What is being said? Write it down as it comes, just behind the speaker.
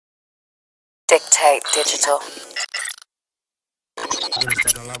Dictate Digital.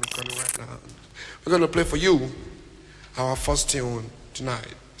 We're going to play for you our first tune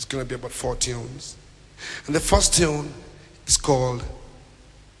tonight. It's going to be about 4 tunes. And the first tune is called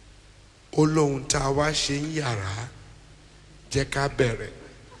Olohun Ta Wa Se Yara Jẹ́ Ká Bẹ̀rẹ̀.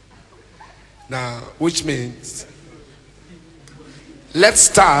 Now, which means let's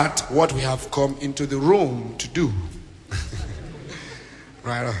start what we have come into the room to do.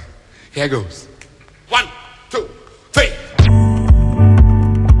 Right on. Here goes. 1, 2, 3.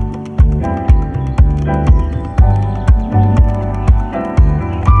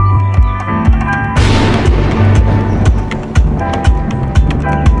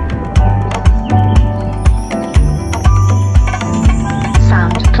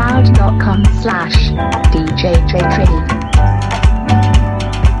 SoundCloud.com/DJ Trade.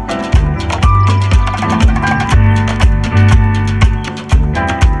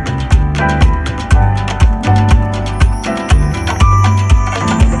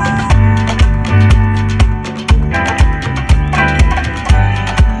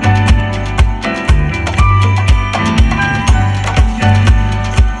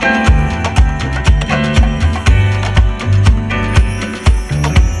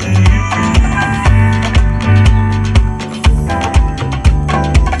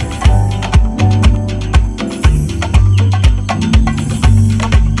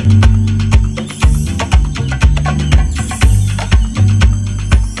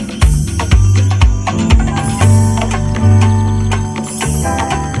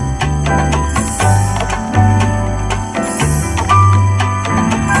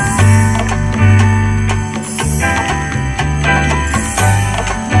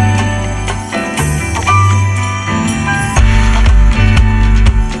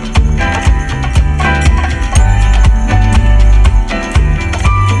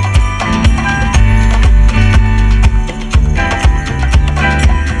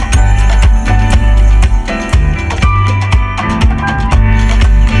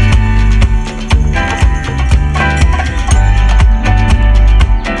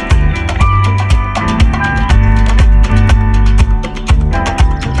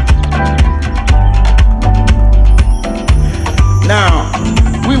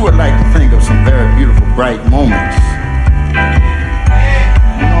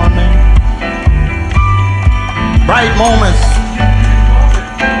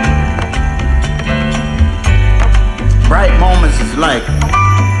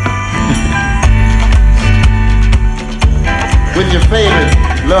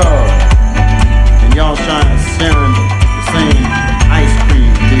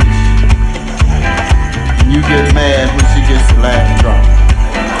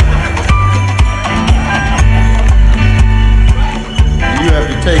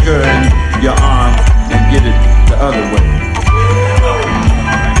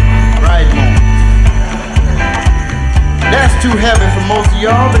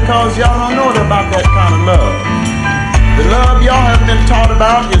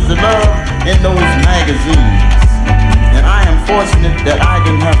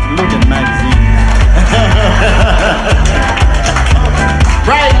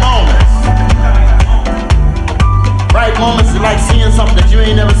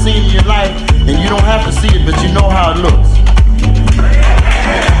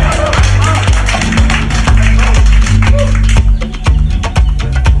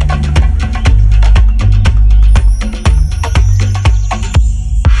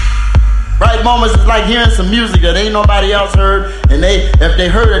 Moments is like hearing some music that ain't nobody else heard, and if they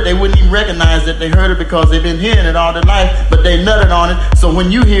heard it, they wouldn't even recognize that they heard it because they've been hearing it all their life, but they nutted on it. So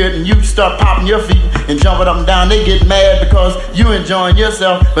when you hear it and you start popping your feet and jumping up and down, they get mad because you enjoying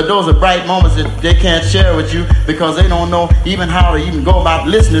yourself, but those are bright moments that they can't share with you because they don't know even how to even go about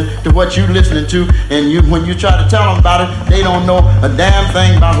listening to what you're listening to, and when you try to tell them about it, they don't know a damn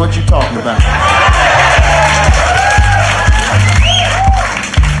thing about what you're talking about.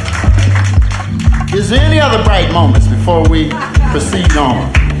 Is there any other bright moments before we proceed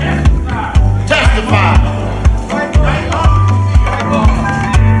on? Testify.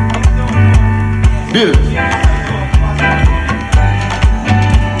 Beautiful.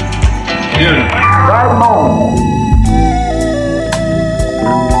 Beautiful. Bright moments.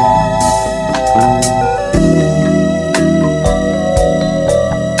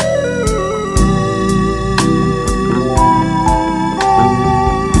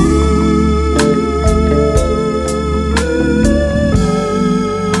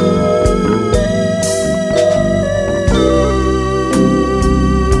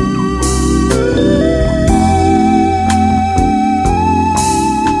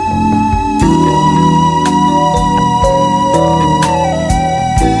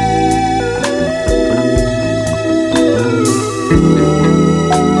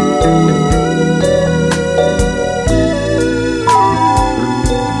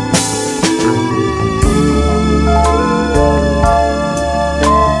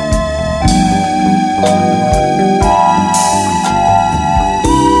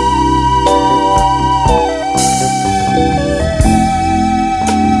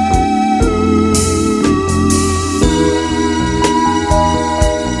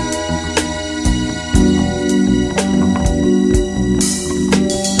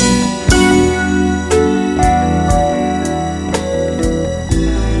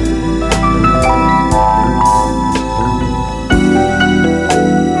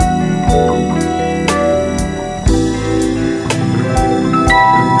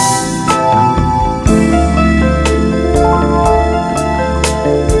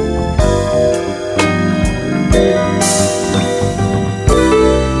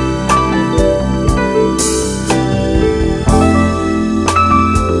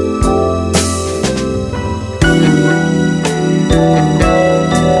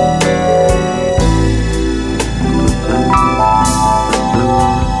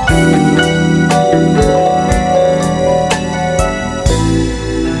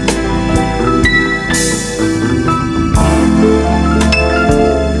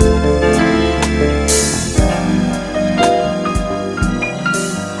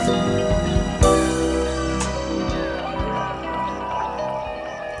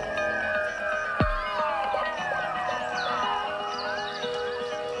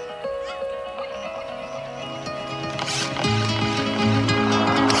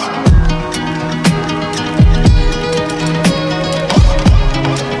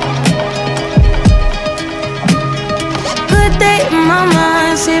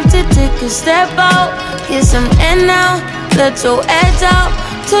 can step out, get some air now, let your edge out.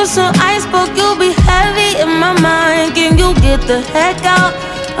 To some iceberg, you'll be heavy in my mind. Can you get the heck out?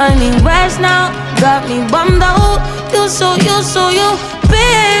 I need rest now, got me bummed out. You,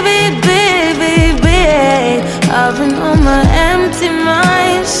 baby, baby, baby. I've been on my empty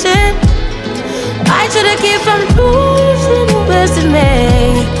mind, shit. I should've kept from losing the best in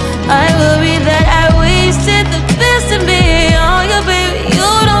me. I worry that I wasted the best in me. Oh, yeah, baby, you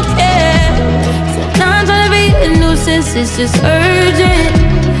don't care. So now I'm trying to be a nuisance, it's just urgent.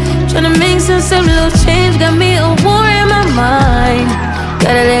 Tryna make sense of little change, got me a war in my mind.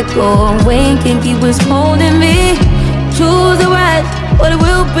 Gotta let go away, can't keep what's holding me. Choose the right, but it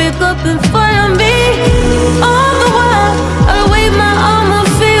will break up in front of me. All the while, I'll wave my arm and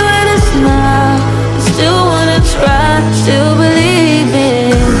feel what it's now. Still wanna try, still believe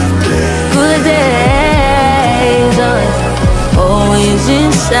in good days. Always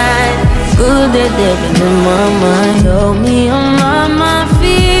inside, good that living in my mind. Told me I'm on my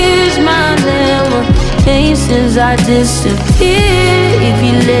fears, my limitations. I disappear if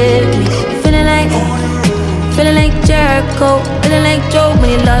you let me. Feeling like Jericho, feeling like Joe when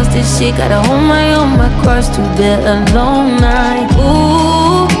he lost his shit. Gotta hold my own, my cross to bear a long night.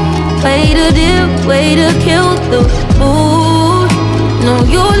 Ooh, way to dip, way to kill the mood. No,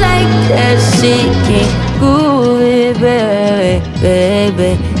 you like that shit, can't groove it, baby,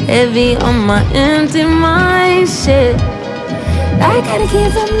 baby. Heavy on my empty mind, shit. I gotta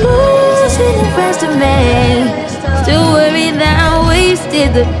keep from losing the rest of me. Still worried that I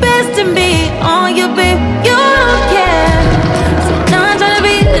wasted the best in me. Oh, you babe, you don't care. So now I'm tryna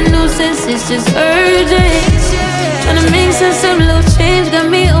be a nuisance, it's just urgent. Tryna make sense of little change, got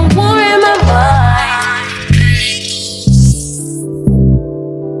me a war in my mind.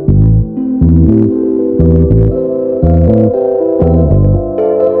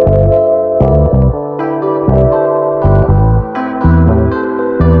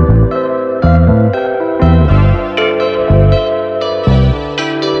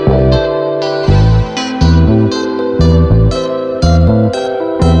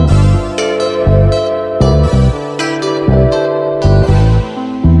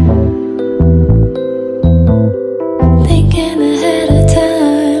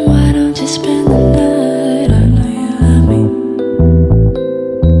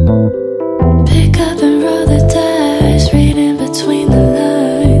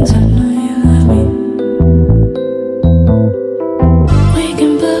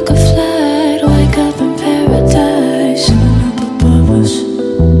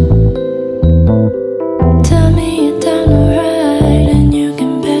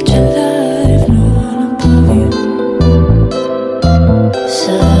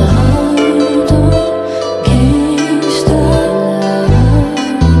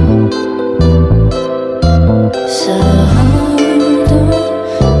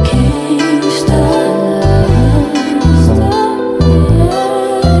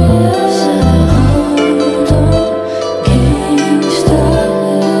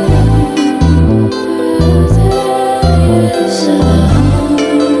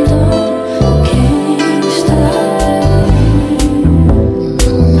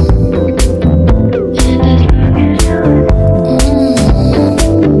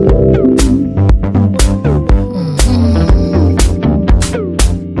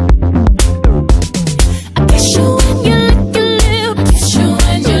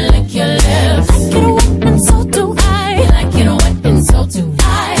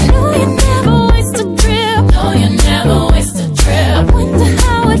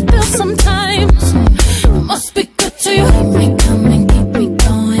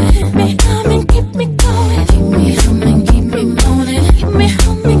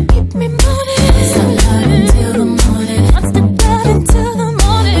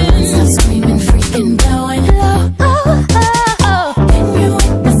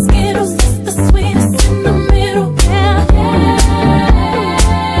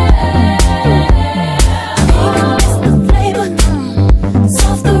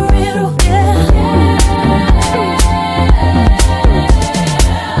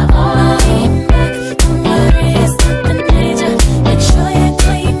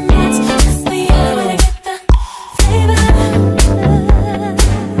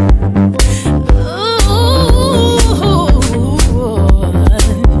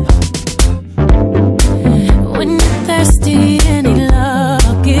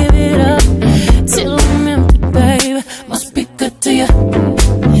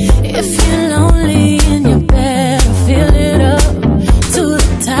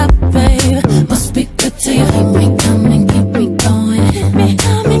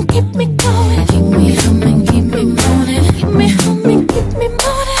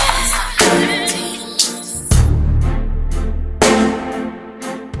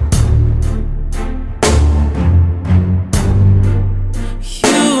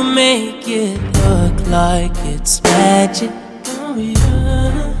 make it look like it's magic. Oh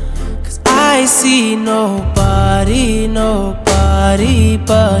yeah. 'Cause I see nobody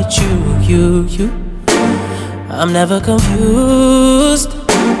but you. I'm never confused.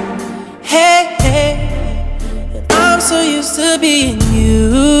 Hey, and I'm so used to being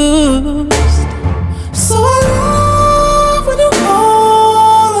used. So I love when you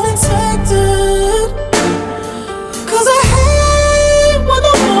call unexpected. 'Cause I hate when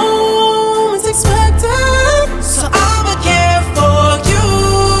the moment's expected. So I'ma care for you.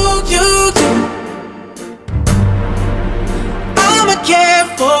 I'ma care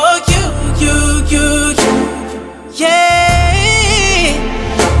for you. Yeah.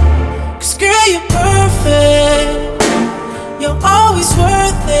 'Cause girl, you're perfect. You're always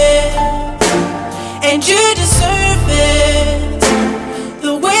worth it. And you deserve it.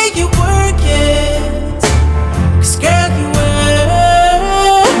 The way you work it. 'Cause girl, you earned it.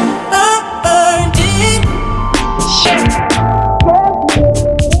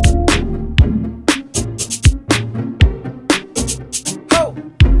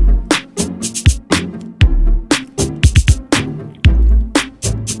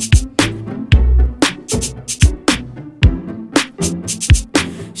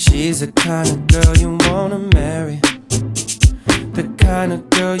 She's the kind of girl you wanna marry. The kind of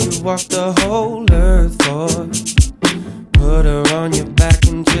girl you walk the whole earth for. Put her on your back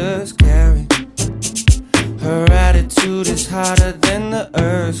and just carry. Her attitude is hotter than the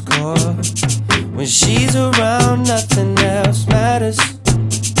earth's core. When she's around, nothing else matters.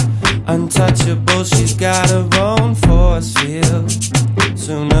 Untouchable, she's got her own force field.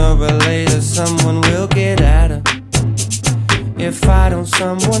 Sooner or later, someone will get at her. If I don't,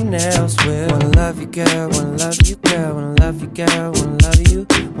 someone else will. Wanna love you, girl, wanna love you, girl, wanna love you, girl, wanna love you.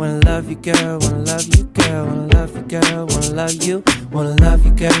 Wanna love you, girl, wanna love you, girl, wanna love you, girl, wanna love you. Wanna love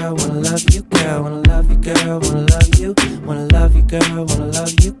you, girl, wanna love you, girl, wanna love you, girl, wanna love you. Wanna love you, girl, wanna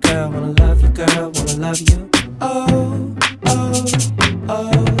love you, girl, wanna love you, girl, wanna love you. Oh, oh, oh, oh,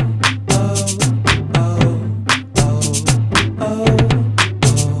 oh,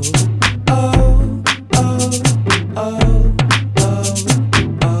 oh, oh,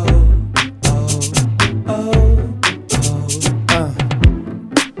 oh, oh.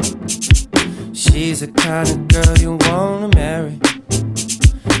 She's the kind of girl you wanna marry.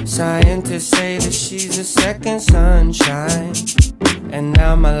 Scientists say that she's a second sunshine. And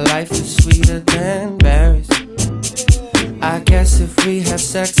now my life is sweeter than berries. I guess if we have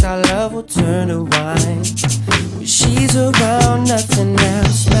sex, our love will turn to wine. When she's around, nothing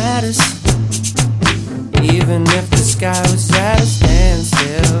else matters. Even if the sky was at a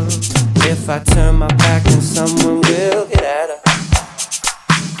standstill. If I turn my back, then someone will get at her.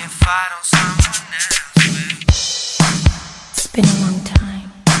 If I don't, someone else will. It's been a long time.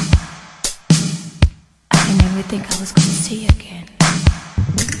 I never think I was gonna see you again.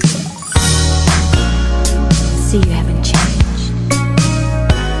 See, you haven't changed.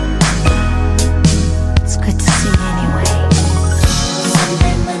 It's good to see you anyway.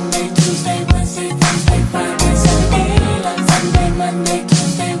 Sunday, Monday, Tuesday, Wednesday, Thursday, Friday, Saturday. Love Sunday, Monday,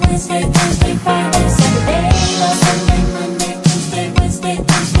 Tuesday, Wednesday, Thursday, Friday, Saturday. Love Sunday, Monday, Tuesday, Wednesday,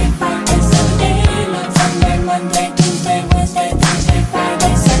 Thursday, Friday, Saturday. Love Sunday, Monday, Tuesday, Wednesday, Thursday,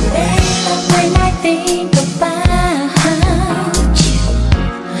 Friday, Saturday. When I think about you,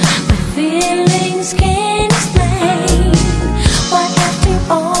 my feelings can't explain. Why after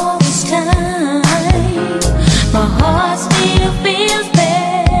all this time, my heart still feels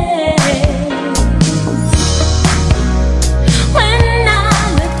pain. When I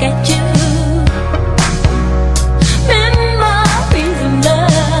look at you, memories of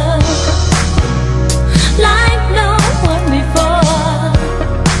love, like no one before.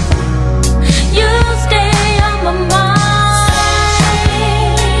 You stay on my mind.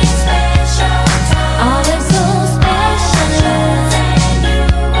 Always so special.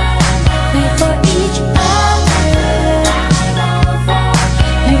 Wait for each other.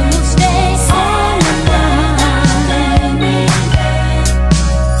 You will stay on my mind.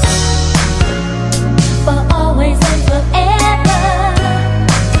 For always and forever.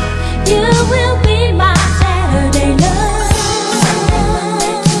 You will be my Saturday love.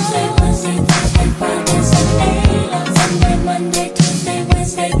 Tuesday, Wednesday, Thursday, Friday, Saturday. Love Sunday, Monday, Tuesday,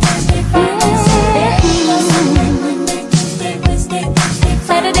 Wednesday, Thursday, Friday, Saturday. Love Sunday, Monday, Tuesday, Wednesday, Thursday,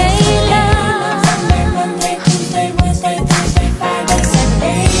 Saturday Love Sunday, Monday, Tuesday, Wednesday, Thursday, Friday,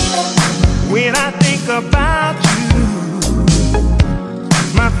 Saturday. When I think about you,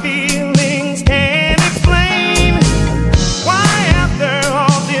 my feelings can't explain why after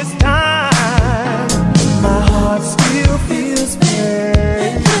all this time, my heart still feels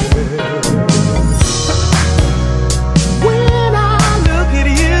pain.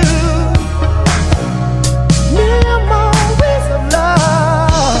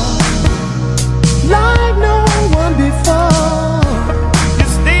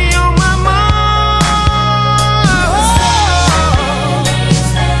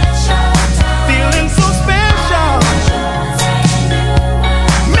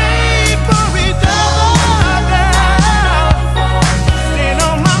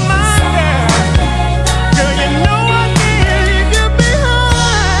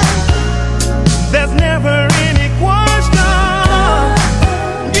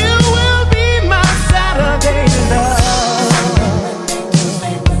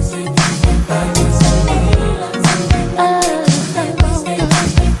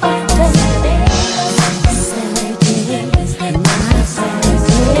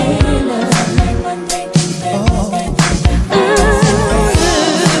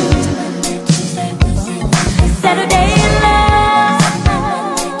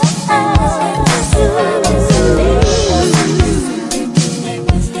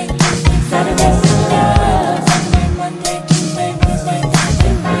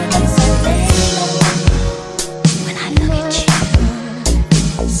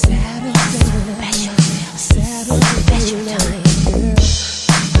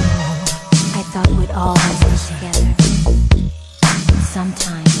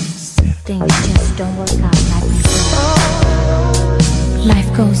 Sometimes things just don't work out like we thought. Life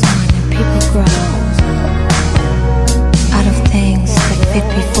goes on and people grow out of things that fit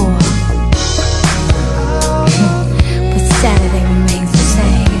before. But Saturday remains the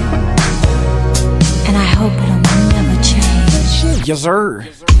same, and I hope it'll never change. Yes, sir. Can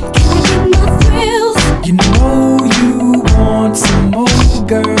I get my thrills? You know you want some more,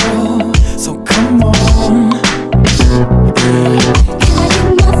 girl, so come on. Can I get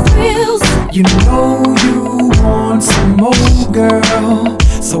my thrills? You know you want some more, girl,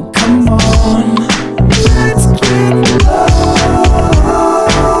 so come on. Let's get low.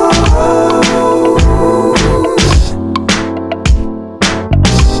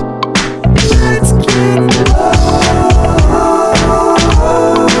 Let's get low.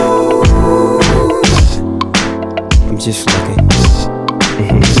 I'm just looking.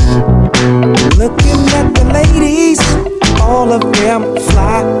 Looking at the ladies, all of them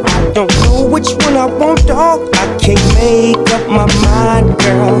fly. I don't know which one I want, dog. I can't make up my mind,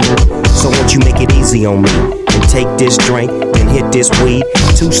 girl. So won't you make it easy on me and take this drink and hit this weed?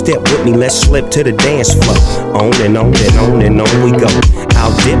 Two-step with me, let's slip to the dance floor. On and on and on and on we go.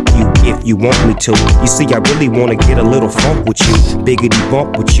 I'll dip you if you want me to. You see, I really wanna get a little funk with you, biggity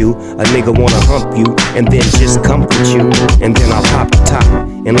bump with you. A nigga wanna hump you and then just comfort you. And then I'll pop the top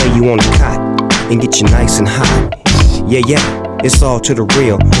and lay you on the cot and get you nice and hot. Yeah, yeah, it's all to the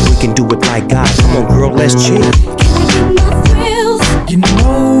real. We can do it like God. Come on, girl, let's chill. Can I get my thrills? You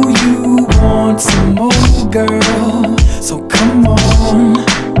know you want some more, girl, so come on.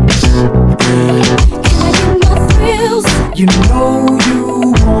 Can I get my thrills? You know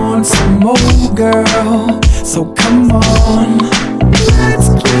you want some more, girl, so come on. Let's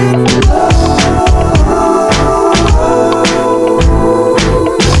get low.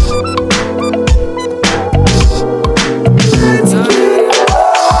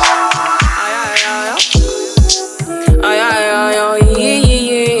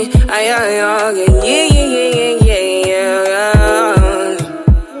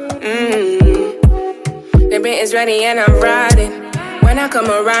 Ready and I'm riding. When I come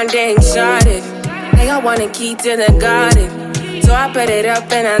around, they ain't shorted. They all want a key to the garden, so I put it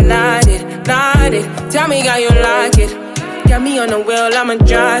up and I light it, light it. Tell me how you like it. Got me on the wheel, I'ma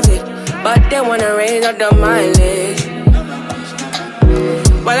drive it, but they wanna raise up the mileage.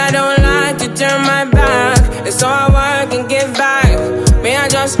 Well, I don't like to turn my back, and so I work and give back. May I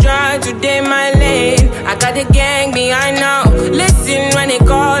just try to day my lane. I got the gang behind now. Listen when they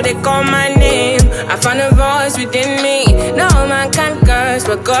call my name. I found a voice within me. No man can curse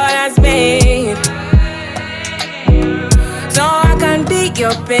what God has made. So I can beat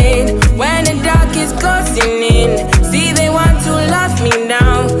your pain when the dark is closing in. See, they want to lock me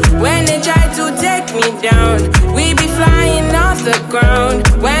down when they try to take me down. We be flying off the ground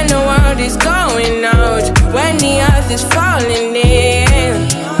when the world is going out, when the earth is falling in.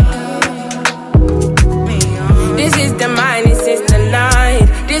 This is the mind, this is the light.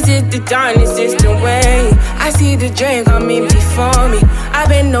 This is the dawn, this is the way. I see the dream coming before me. I've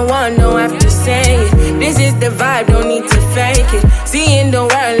been the one, don't have to say it. This is the vibe, don't need to fake it. Seeing the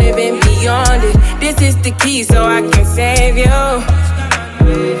world, living beyond it. This is the key so I can save you.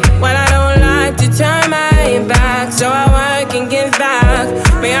 Well, I don't like to turn my back, so I work and give back.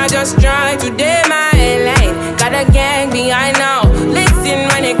 May I just try to day my lane. Got a gang behind now. Listen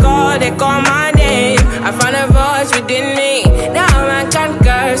when they call my name. I found a voice within me. Now I can't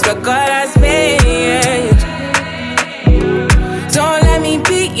curse what God has made. So let me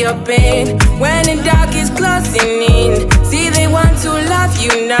beat your pain when the dark is closing in. See, they want to love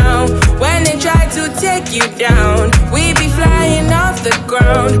you now when they try to take you down. We be flying off the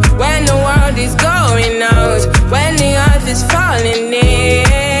ground when the world is going out, when the earth is falling in.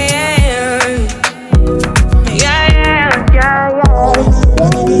 Yeah, yeah, yeah, yeah.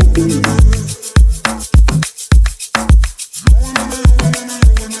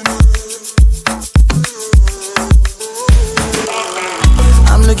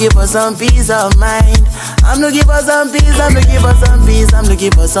 I'm looking for some peace of mind. I'm looking for some peace, I'm looking for some peace, I'm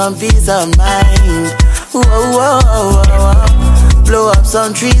looking for some peace of mind. Whoa, whoa, whoa, whoa. Blow up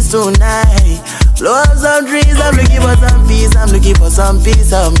some trees tonight. Blow up some trees, I'm looking for some peace, I'm looking for some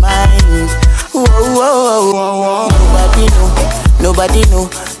peace of mind. Whoa, whoa, whoa, whoa. Nobody know, nobody know,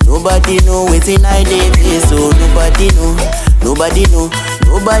 nobody know what's in my face, so nobody know, nobody know.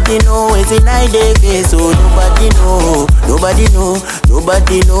 Nobody know it's in I day face, so nobody know, nobody know,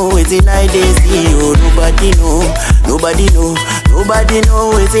 nobody know it's in I day see, oh nobody know, nobody know, nobody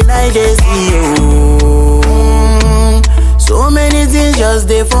know it's in I day see, oh. So many things just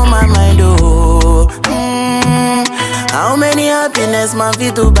there for my mind, oh. How many happiness man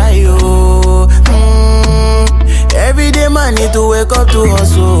fit to buy you? Every day man need to wake up to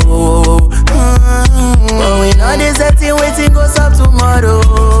hustle. But we know this setting waiting goes up tomorrow.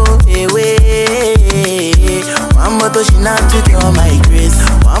 Hey, wait. One bottle she not to cure my grace.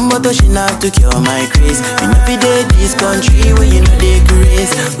 One bottle she not to cure my grace. We know we did this country when you know they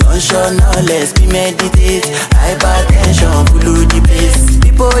grace. Gunshot now let's be meditate. Hypertension full the place.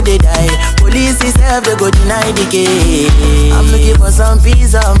 People they die. Police itself they go deny the case. I'm looking for some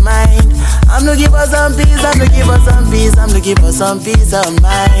peace of mind. I'm looking for some peace. I'm looking for some peace. I'm looking for some peace of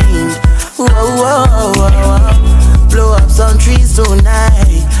mind. Whoa, whoa, whoa, whoa. Blow up some trees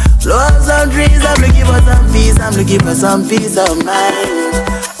tonight. Blow up some trees. I'm looking for some peace. I'm looking for some peace of mind.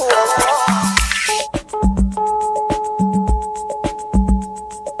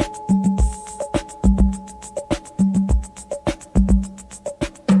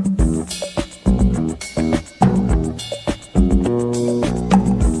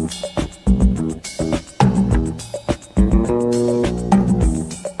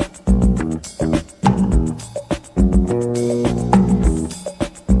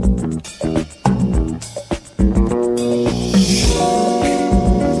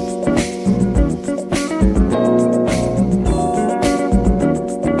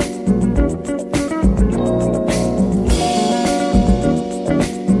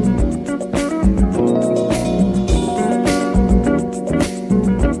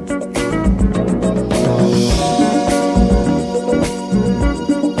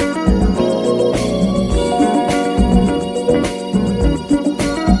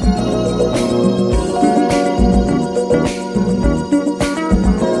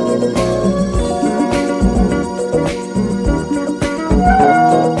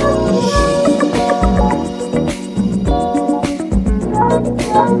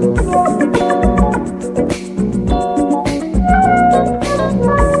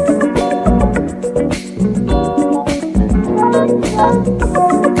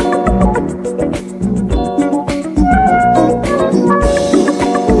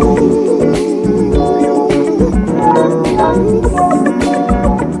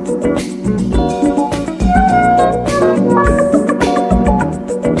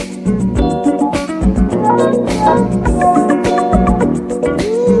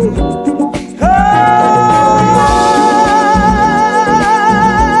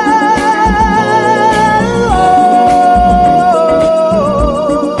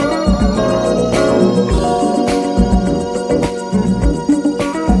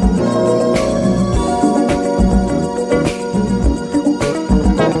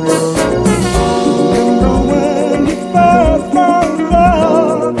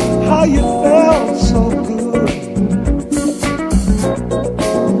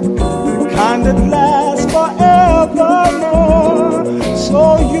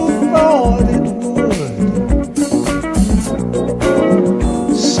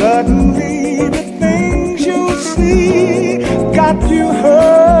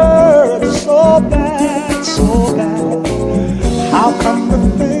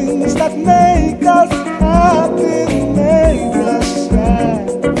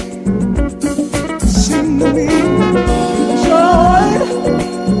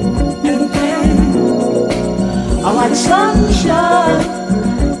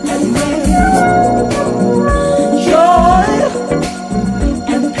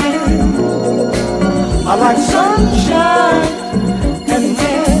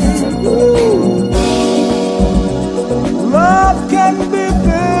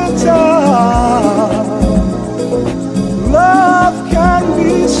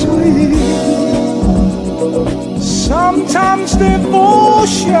 Sometimes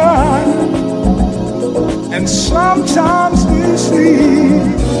devotion and sometimes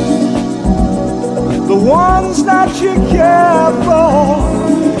deceit. The ones that you care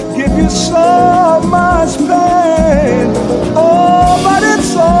for give you so much pain. Oh, but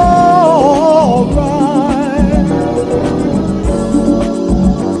it's all right.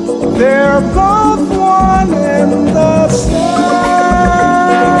 They're both one and the same.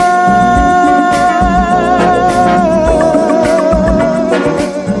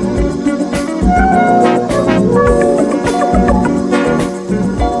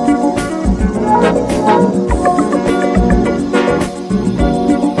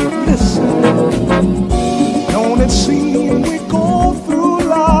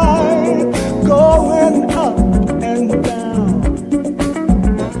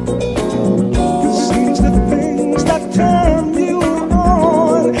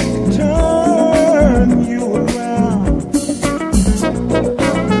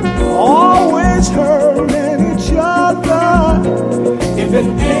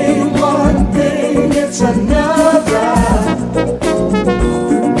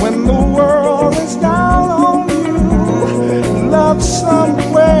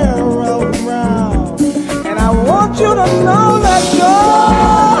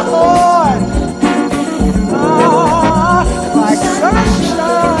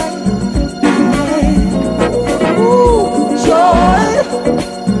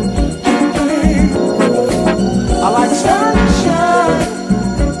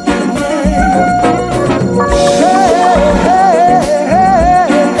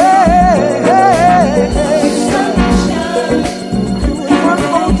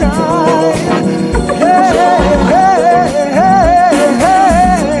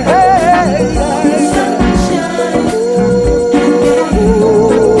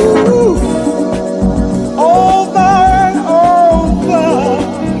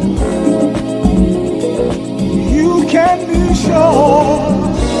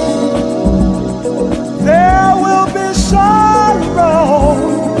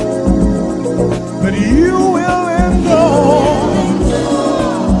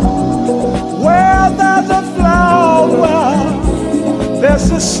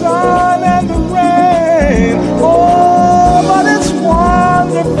 sun and the rain. Oh, but it's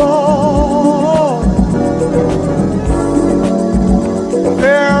wonderful.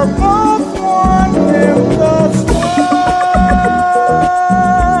 They're both one in the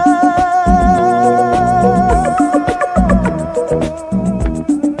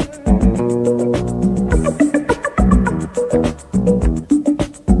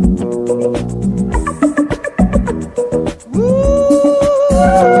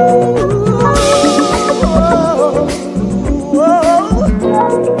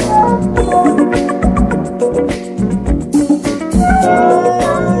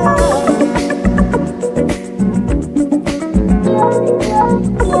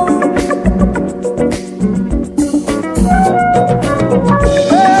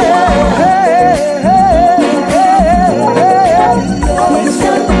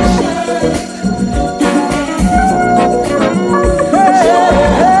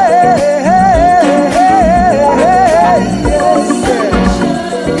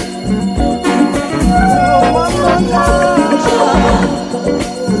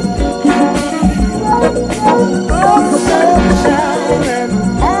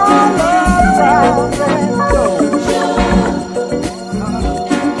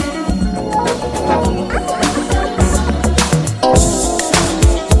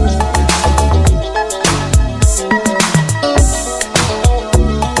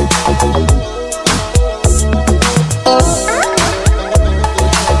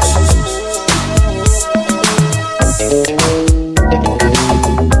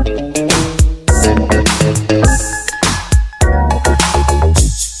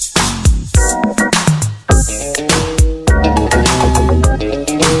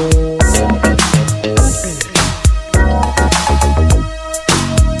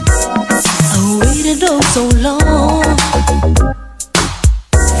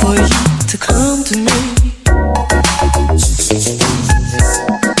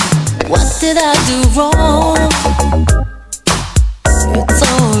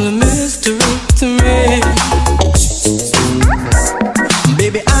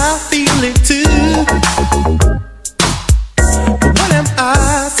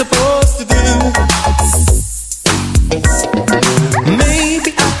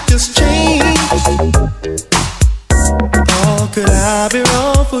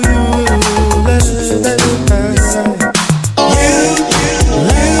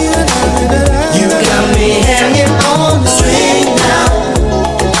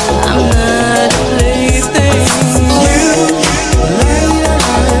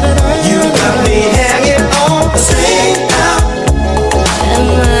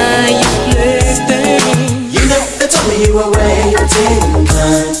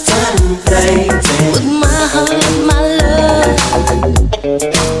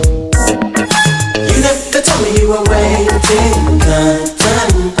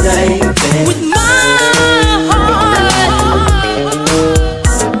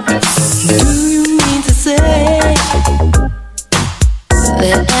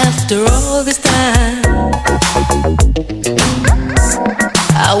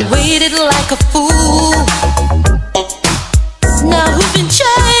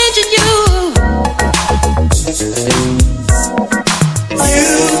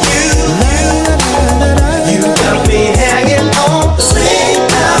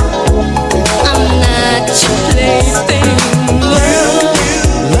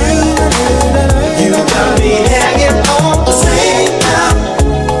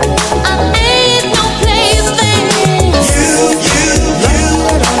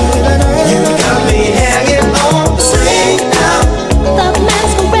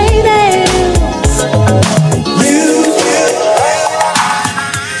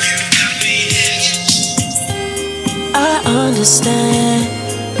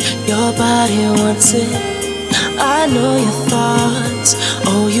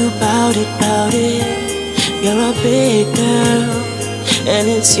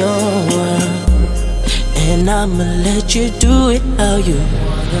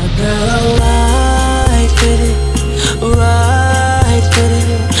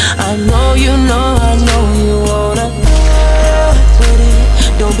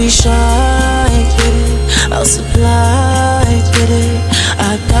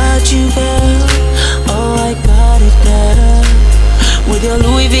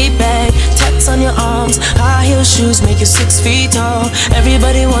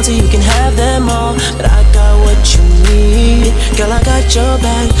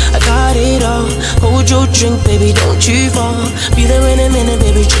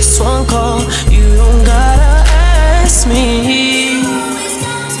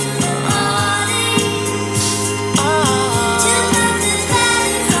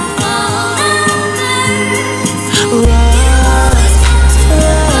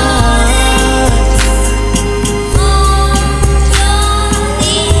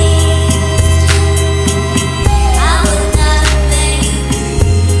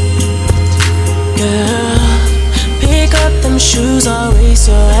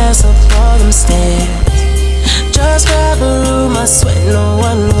I swear no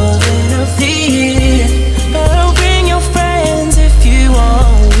one would interfere. But bring your friends if you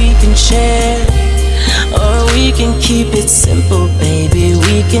want, we can share. Or we can keep it simple, baby.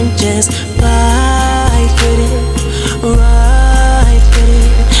 We can just ride with it, ride with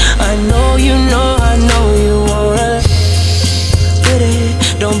it. I know you wanna with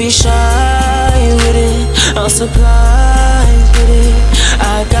it. Don't be shy with it, I'll supply with it.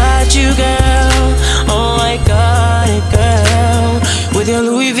 I got you, girl, oh I got it, girl. With your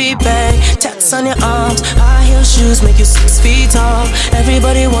Louis V bag, tats on your arms, high heel shoes make you 6 feet tall.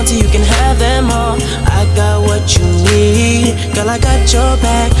 Everybody wants you, you can have them all. I got what you need, girl, I got your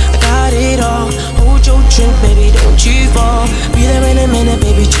back, I got it all. Hold your drink, baby, don't you fall. Be there in a minute,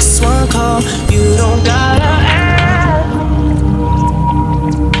 baby, just one call. You don't gotta ask.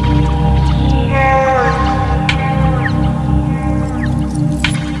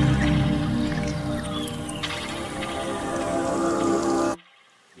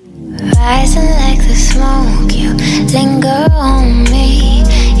 Rising like the smoke, you linger on me.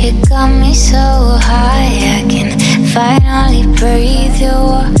 You got me so high, I can finally breathe. You're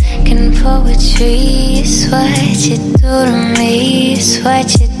walking poetry. It's what you do to me. It's what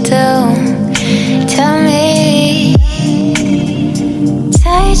you do to me.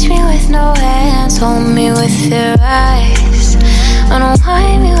 Touch me with no hands, hold me with your eyes.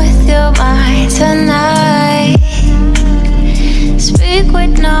 Unwind me with your mind tonight. Speak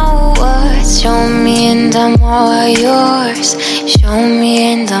with no words, show me and I'm all yours. Show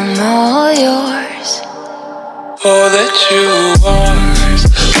me and I'm all yours. All that you are,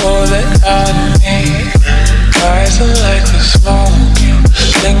 all that I need. Rising like the smoke, you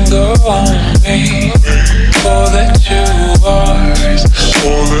linger on me. All that you are,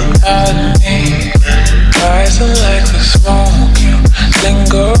 all that I need. Rising like the smoke, you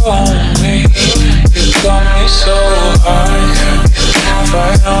linger on me. You got me so high,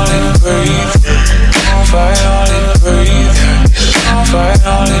 finally breathe, finally breathe,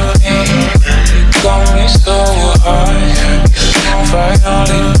 finally me. You got me so high,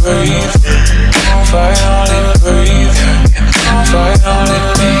 finally breathe, finally breathe, finally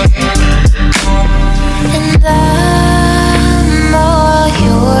me. And I'm all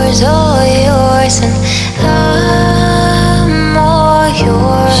yours, and I'm all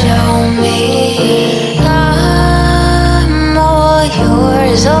yours. Show me I'm all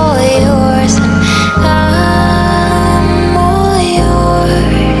yours, and I'm all yours.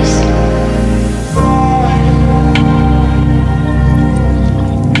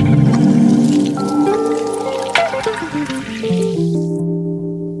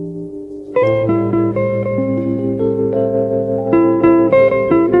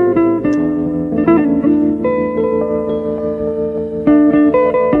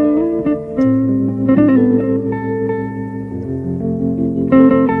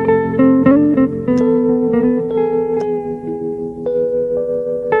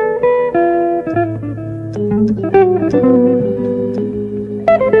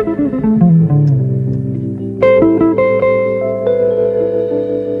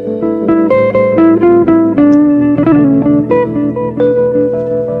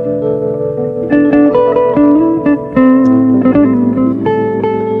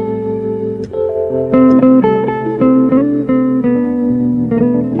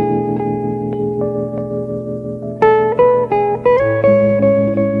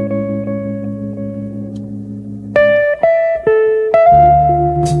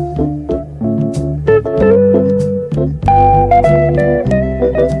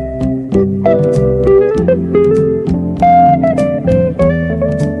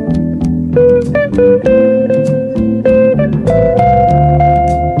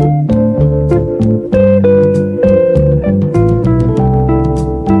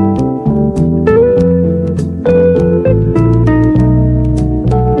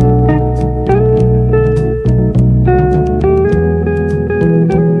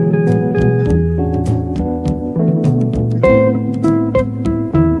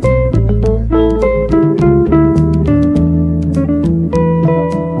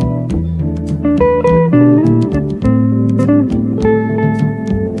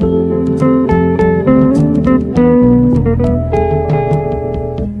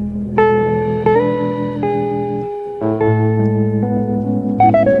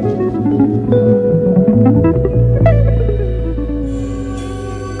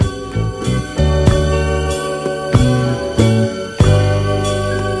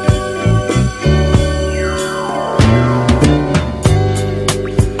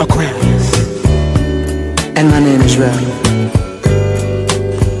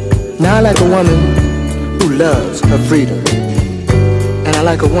 Now I like a woman who loves her freedom. I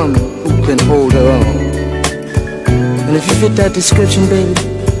like a woman who can hold her own. And if you fit that description, baby,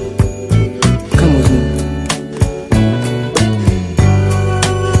 come with me.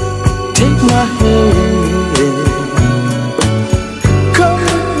 Take my hand, come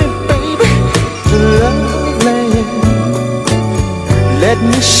with me, baby, to love land. Let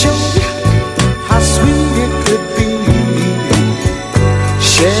me show you how sweet it could be,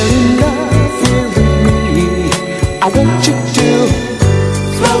 sharing love here with me. I want you to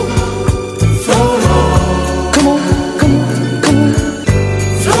float, float on. Come on, come on, come on.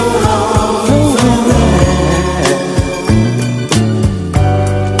 Float on, float on.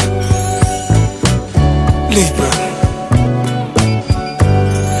 Libra.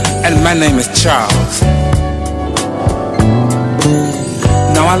 And my name is Charles.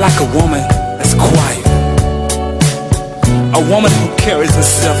 Now I like a woman that's quiet, a woman who carries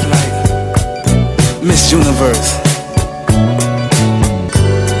herself like Miss Universe.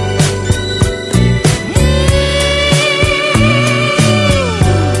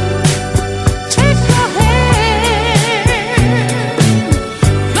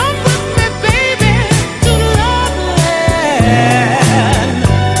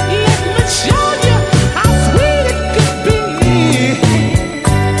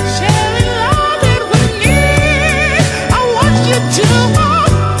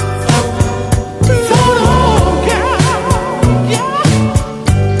 Float on, girl.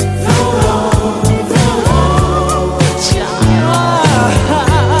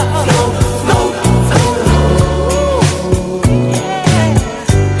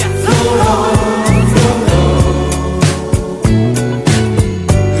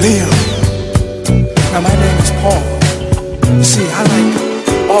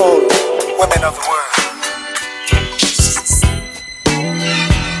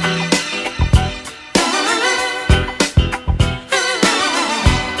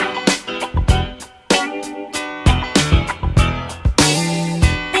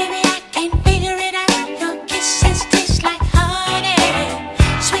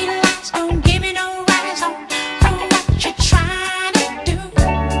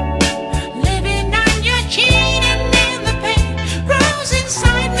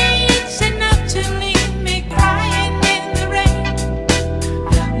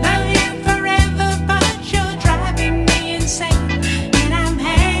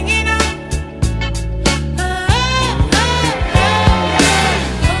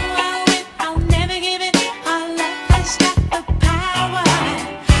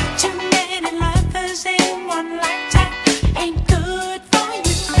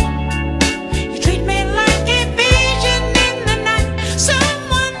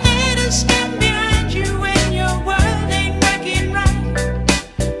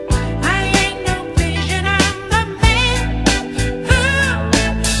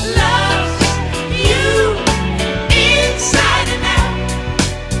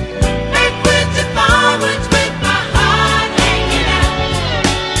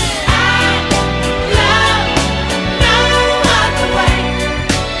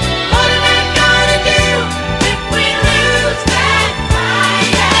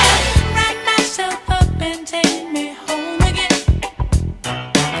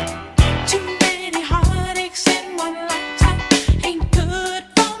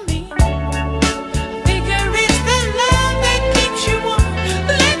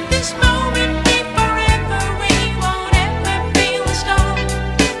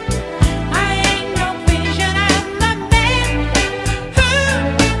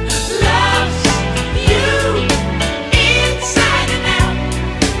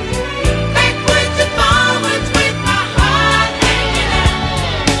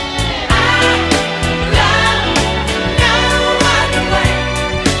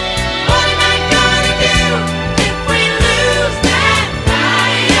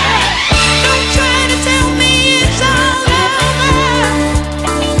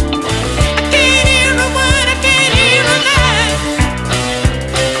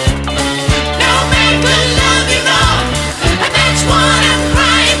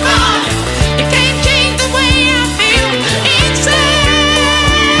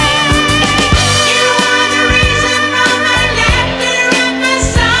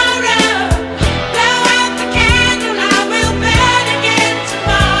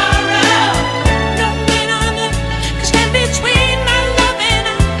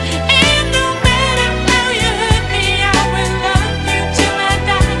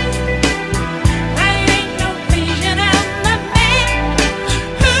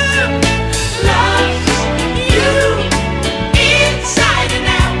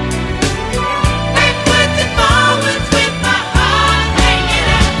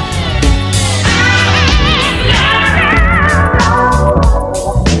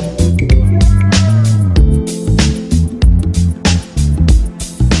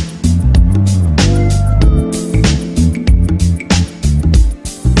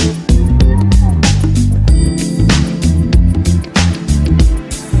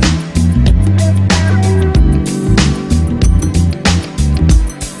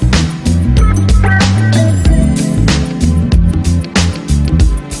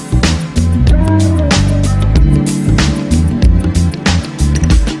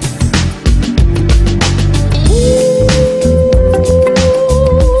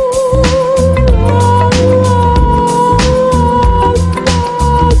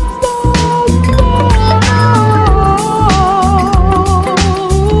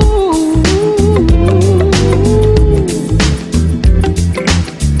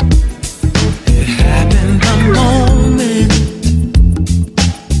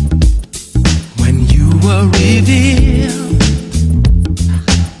 were revealed.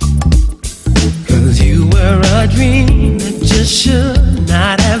 'Cause you were a dream that just should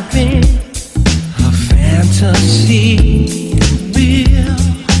not have been a fantasy real.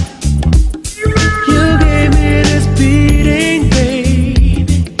 You gave me this beating,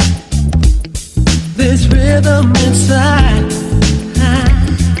 baby, this rhythm inside.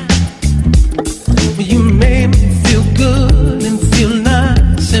 You made me feel good and feel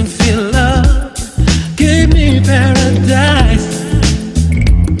nice and feel love. Gave me paradise.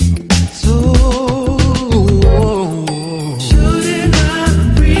 So shouldn't I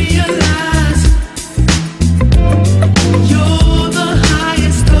realize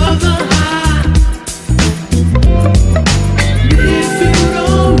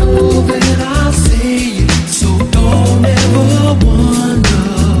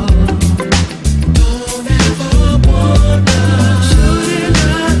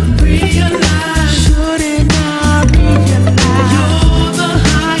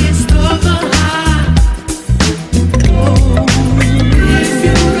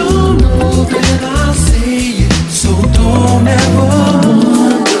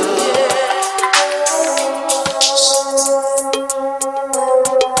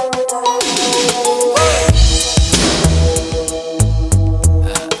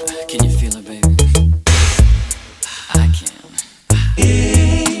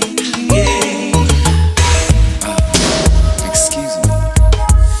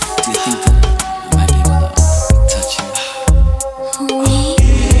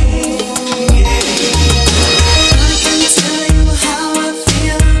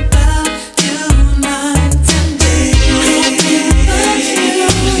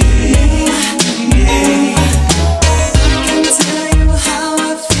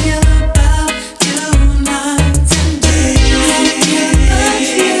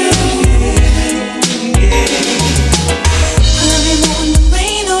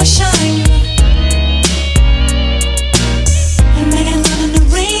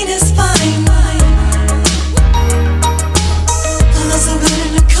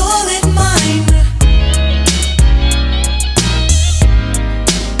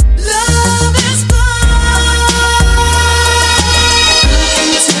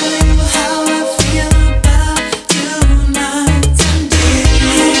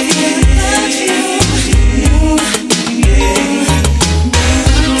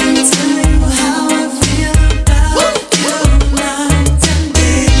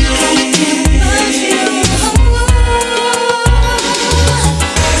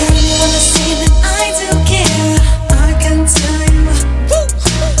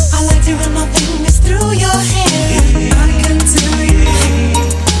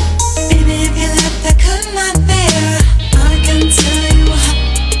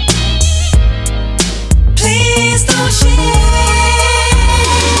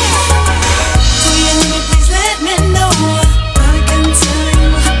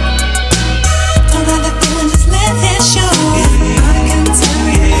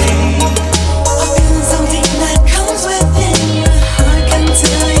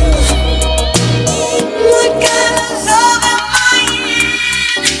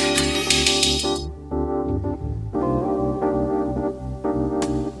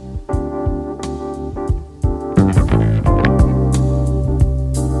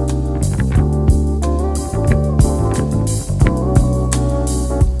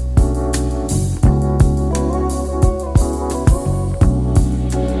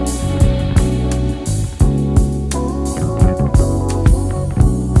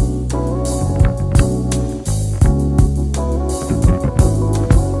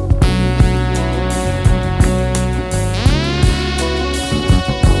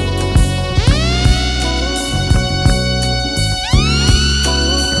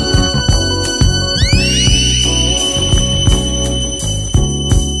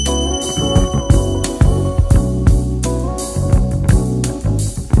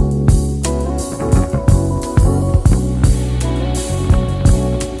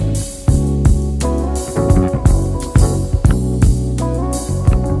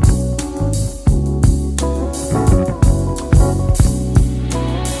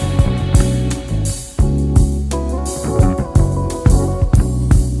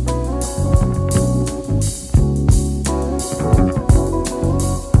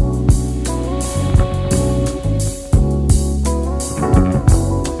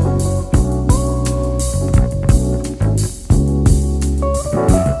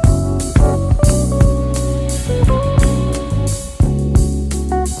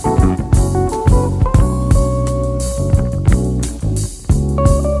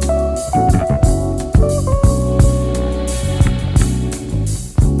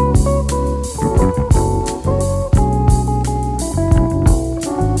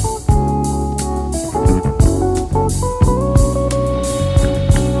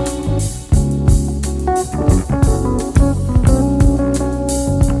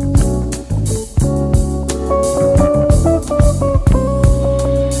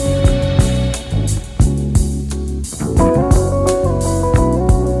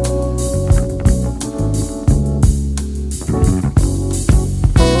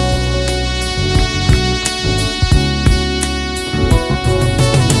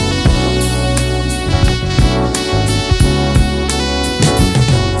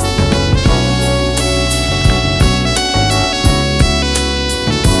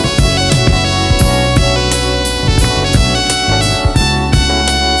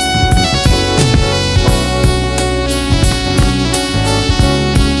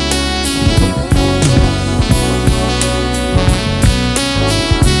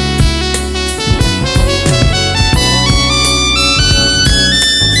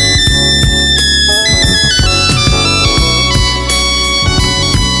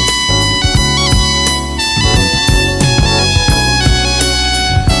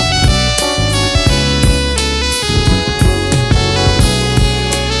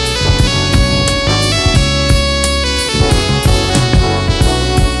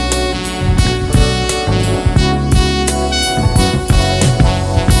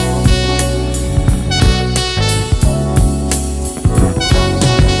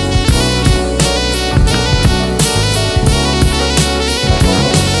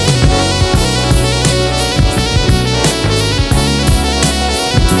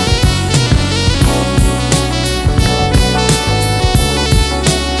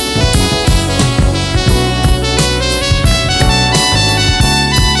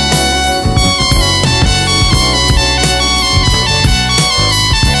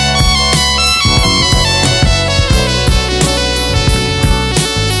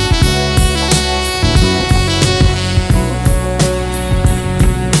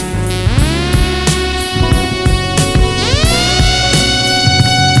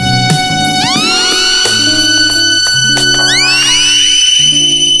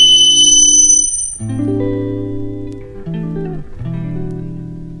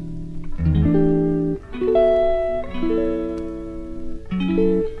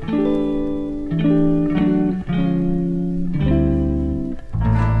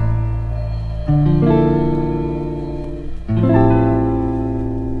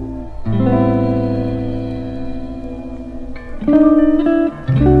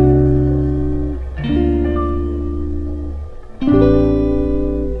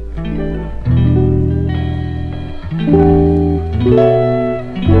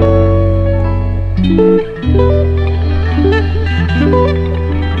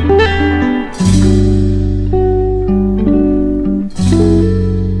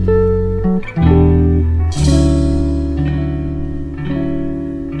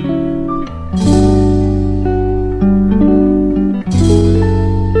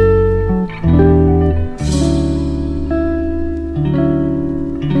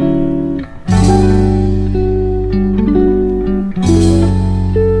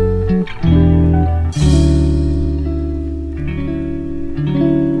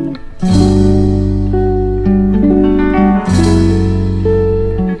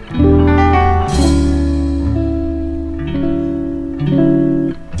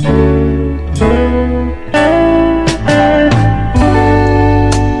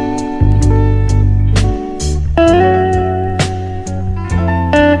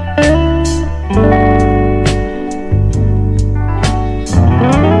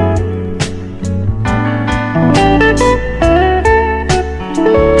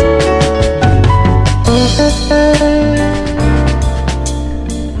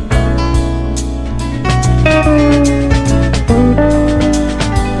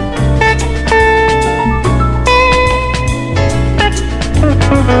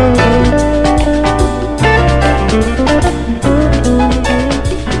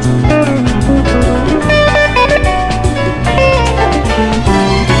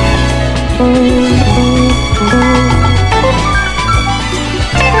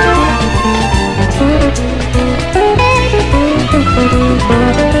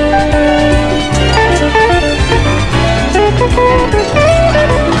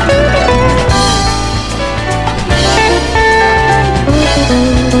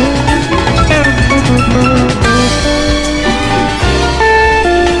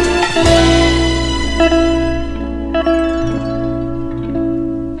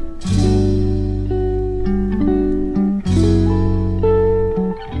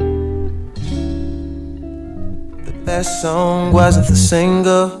That song wasn't the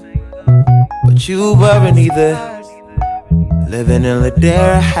single, but you weren't either. Living in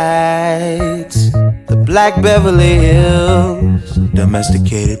Ladera Heights, the Black Beverly Hills,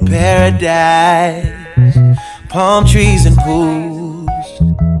 domesticated paradise, palm trees and pools.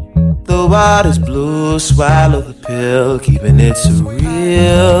 The water's blue, swallow the pill, keeping it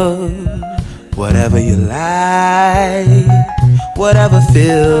surreal. Whatever you like, whatever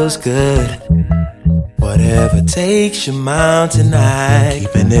feels good, whatever takes your mountain high,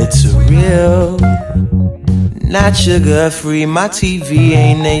 keeping it surreal. Not sugar-free, my TV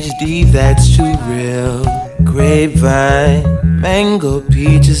ain't HD, that's too real. Grapevine, mango,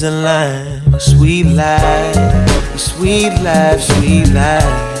 peaches and lime, sweet life, sweet life, sweet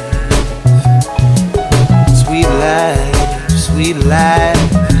life. Sweet life, sweet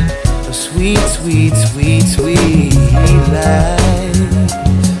life, a sweet, sweet, sweet, sweet life.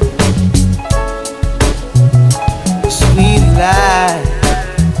 Sweet life,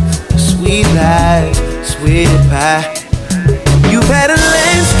 sweet life, sweet pie. You've had a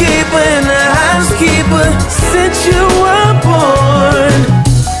landscaper and a housekeeper since you were born.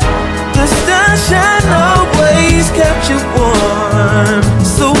 The sunshine always kept you warm.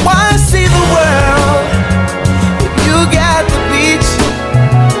 So why see the world if you got the beach?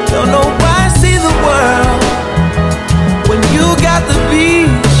 Don't know why see the world when you got the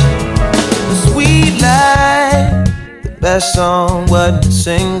beach. The sweet life. Best song wasn't a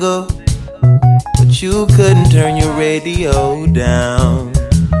single, but you couldn't turn your radio down.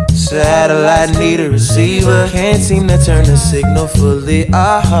 Satellite need a receiver, can't seem to turn the signal fully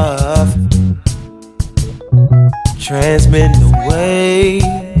off. Transmitting away,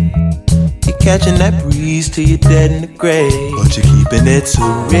 you're catching that breeze till you're dead in the grave, but you're keeping it so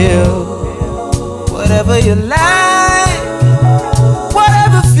real. Whatever you like,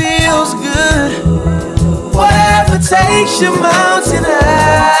 whatever feels good, whatever takes your mountain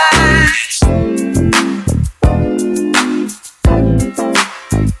high.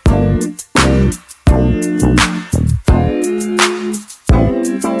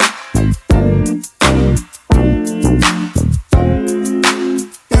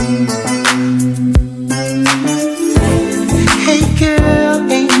 Hey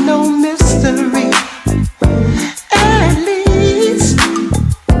girl, ain't no mystery. At least,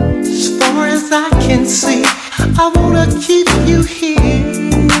 as far as I can see, I wanna keep you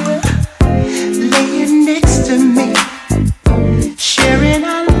here.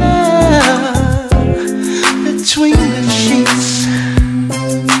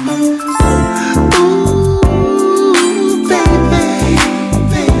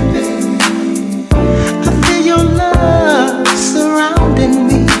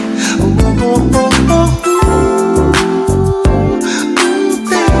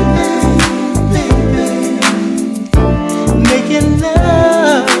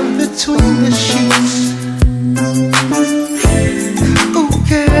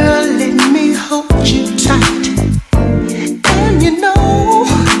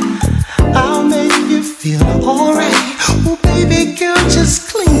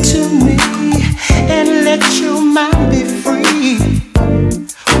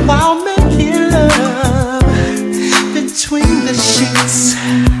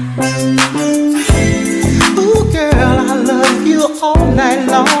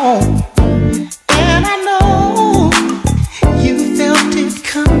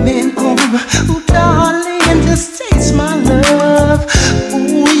 coming home. Ooh, darling, just taste my love.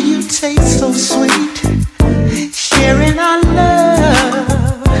 Ooh, you taste so sweet. Sharing our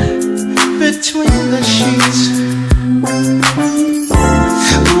love between the sheets.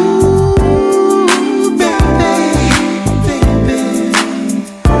 Ooh, baby, baby,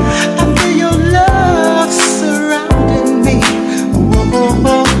 I feel your love surrounding me. Whoa,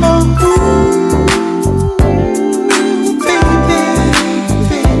 oh, oh, ooh, baby,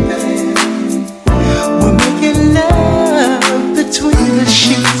 baby, we're making love between the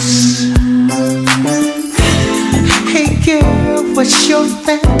sheets. Hey girl, what's your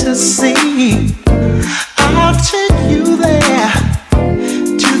fantasy? I'll take you there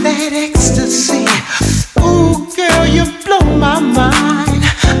to that ecstasy. Ooh, girl, you blow my mind.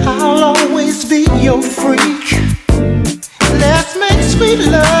 I'll always be your freak. Let's make sweet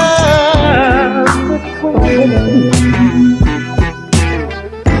love.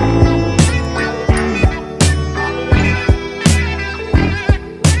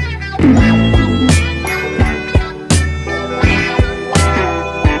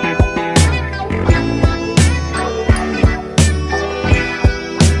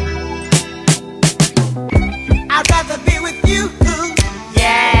 I'd rather be with you,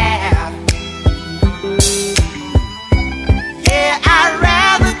 yeah. Yeah, I'd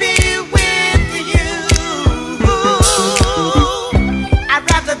rather be with you. I'd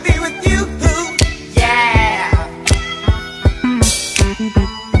rather be with you, yeah.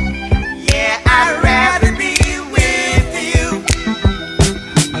 Yeah, I'd rather be with you.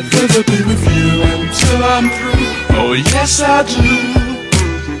 I'd rather be with you until I'm through. Oh yes I do.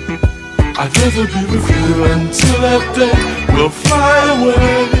 I'd rather be with you until that day will fly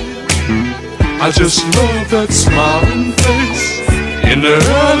away. I just love that smiling face in the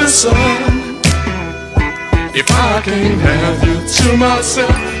early sun. If I can't have you to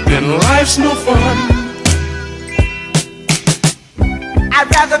myself, then life's no fun. I'd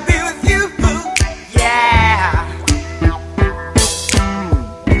rather be with you, yeah.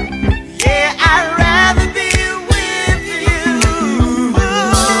 Yeah, I'd rather be with you.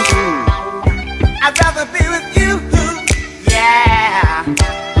 I'd rather be with you, yeah.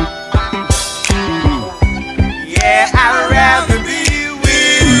 Yeah, I'd rather be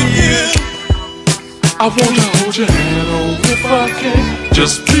with you. I wanna hold your hand, oh if I can,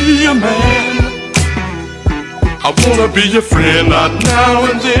 just be a man. I wanna be your friend, not now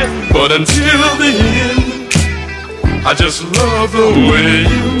and then, but until the end. I just love the way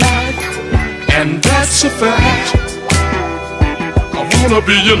you act, and that's a fact. I wanna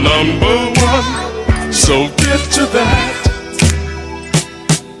be your number one, so get to that.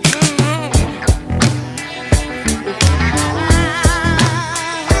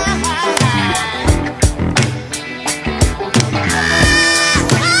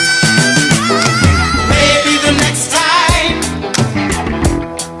 Maybe the next time.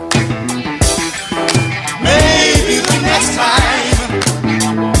 Maybe the next time.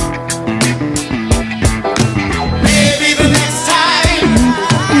 Maybe the next time.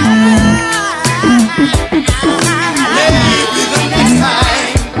 Maybe the next time.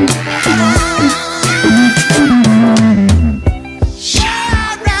 Sure,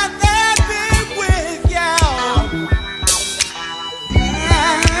 I'd rather be with you.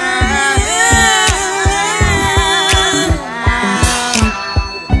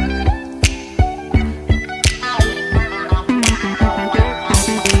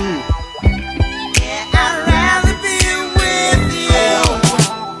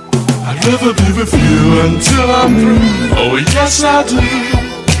 I'd rather be with you until I'm through. Oh yes I do.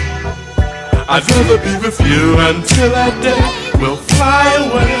 I'd rather be with you until that day will fly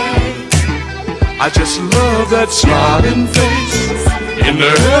away. I just love that smiling face in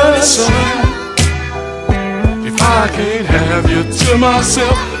the early sun. If I can't have you to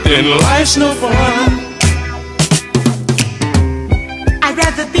myself, then life's no fun. I'd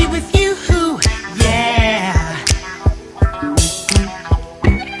rather be with you, yeah.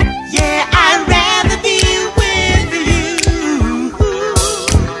 Yeah, I'd rather be with you.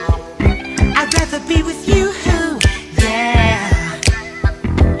 I'd rather be with you, yeah.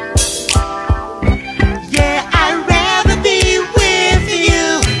 Yeah, I'd rather be with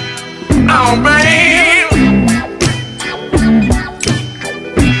you. Oh man.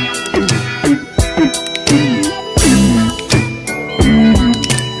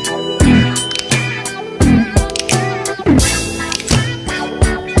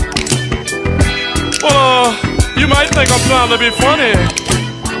 You might think I'm trying to be funny,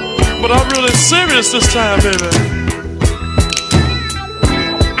 but I'm really serious this time, baby.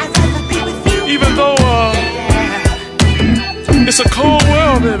 Even though it's a cold world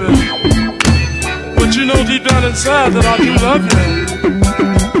deep down inside that I do love you.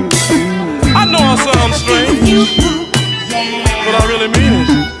 I know I sound strange, but I really mean it.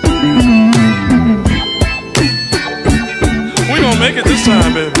 We gonna make it this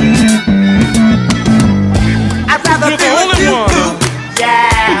time, baby. I'd rather You're be the only with you. one.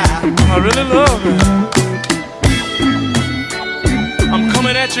 Yeah. I really love it. I'm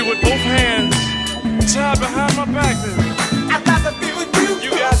coming at you with both hands tied behind my back, baby. I'd rather be with you.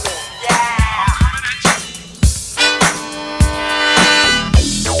 You got that.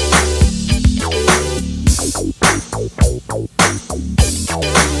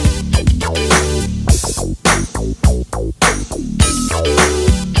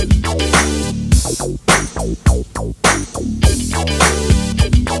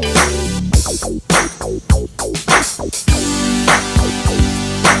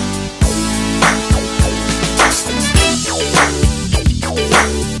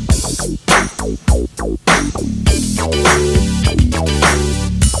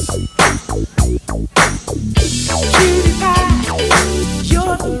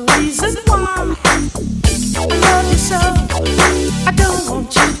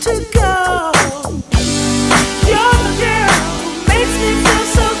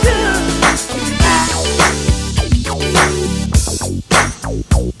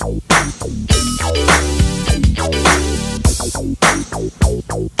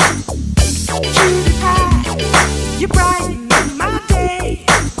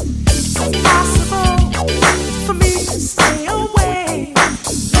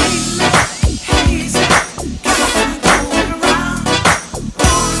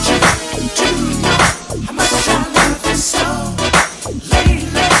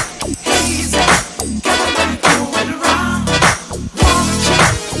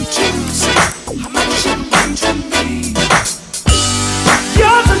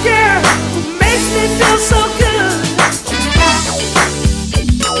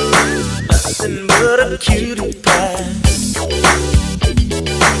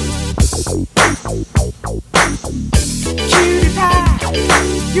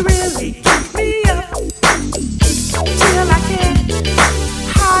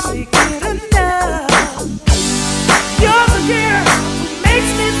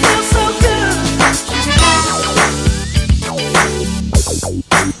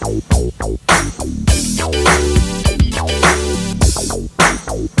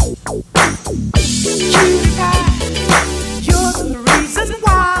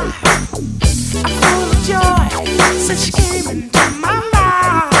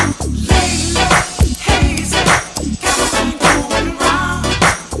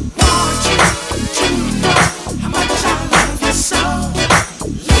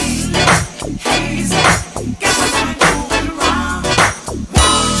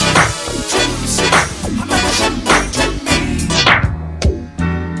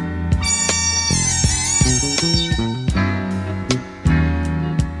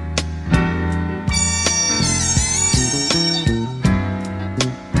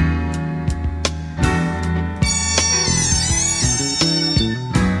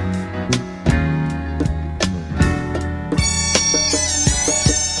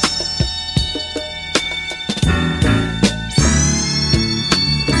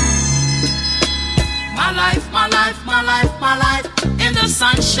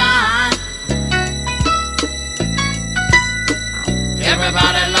 sunshine.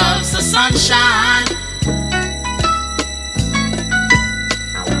 Everybody loves the sunshine.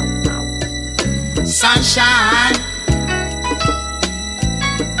 Sunshine.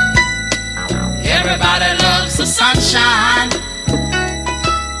 Everybody loves the sunshine.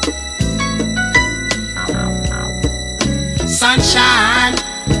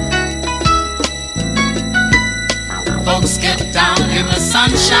 Sunshine. Folks get down in the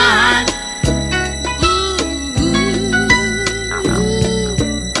sunshine.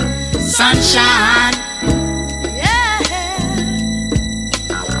 Sunshine. Yeah.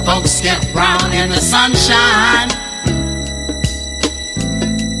 Folks get brown in the sunshine.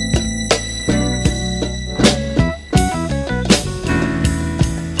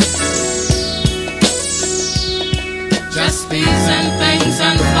 Just bees and things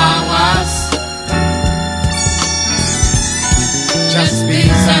and flowers. Just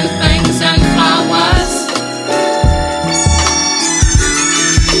bees and things and flowers.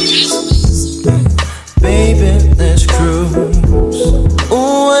 Baby, let's cruise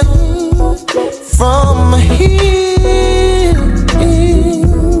away from here.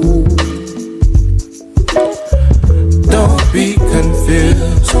 Don't be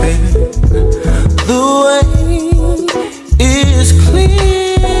confused, baby. The way is clear.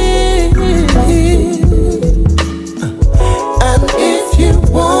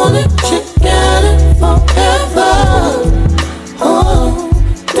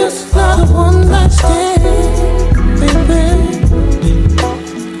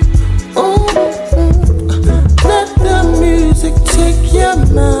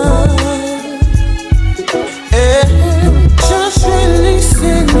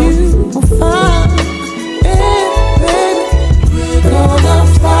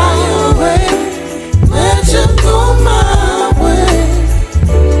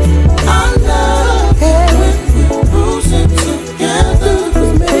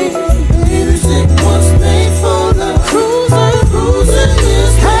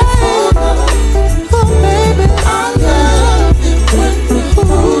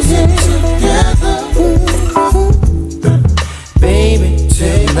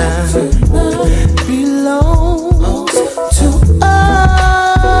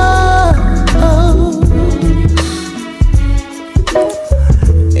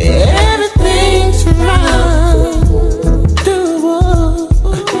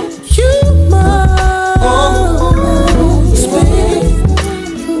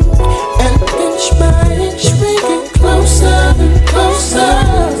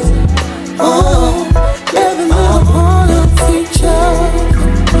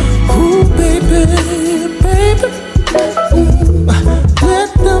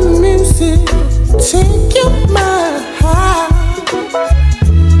 take your mind high.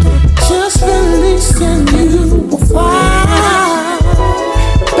 Just releasing you a while.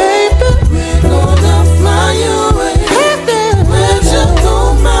 Baby, we're gonna fly away. Where'd you go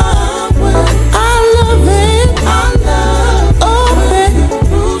my way? I love it. Oh, baby,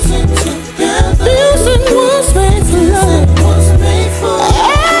 losing together. Music was made for love.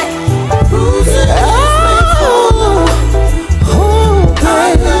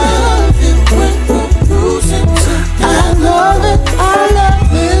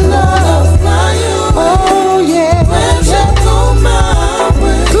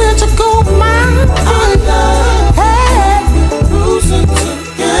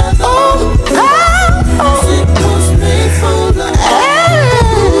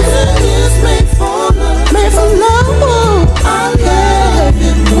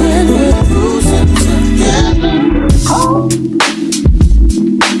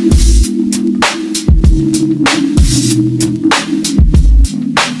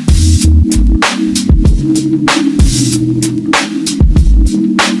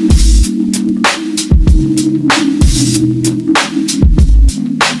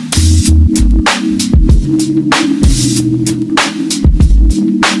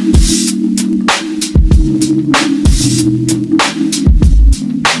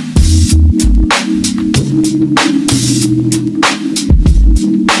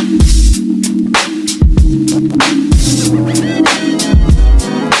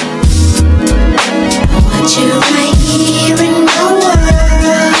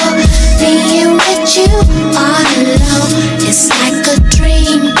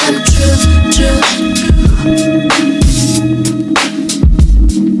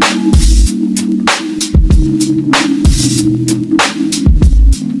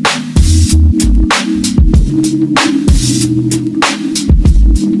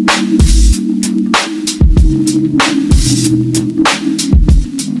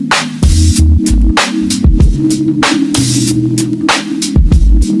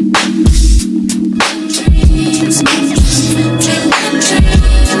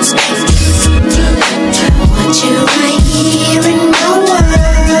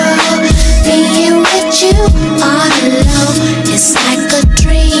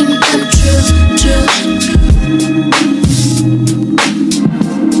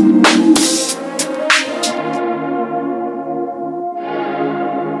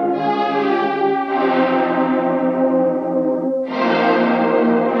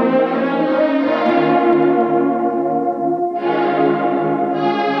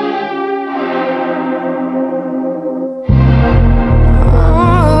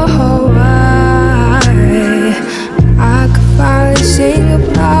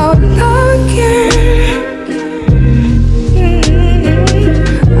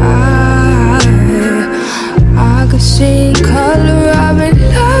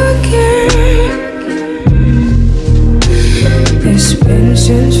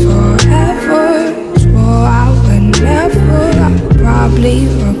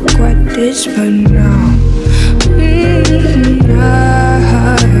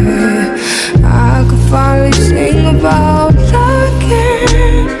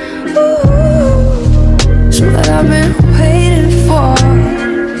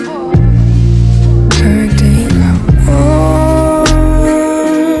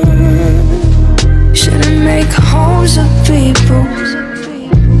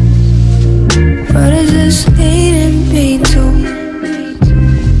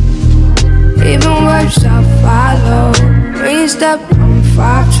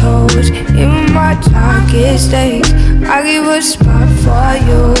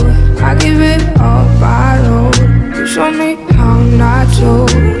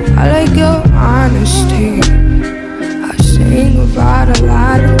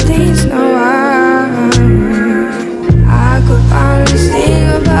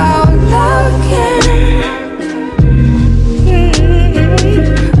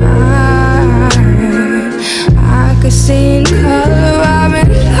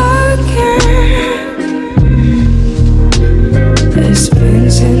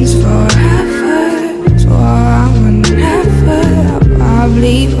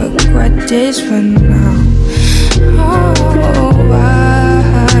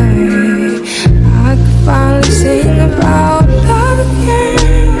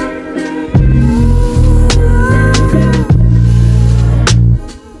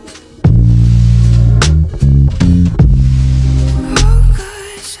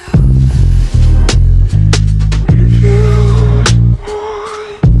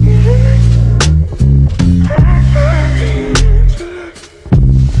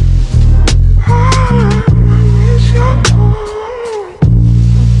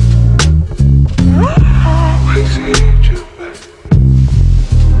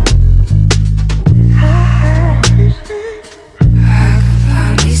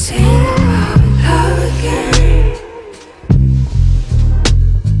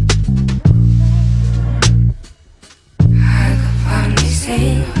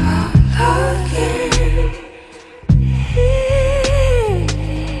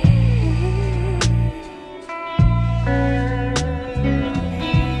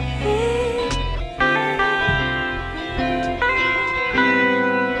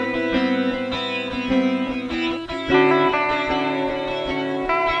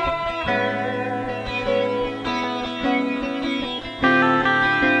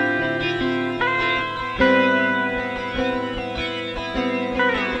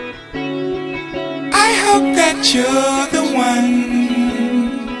 you're the one.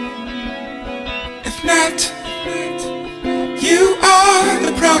 If not, you are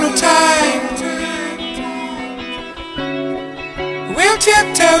the prototype. We'll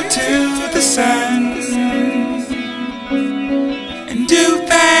tiptoe to the sun and do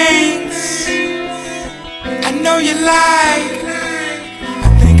things I know you like. I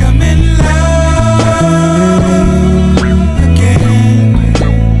think I'm in love again.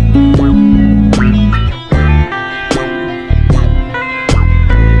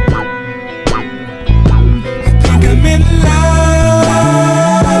 I think I'm in love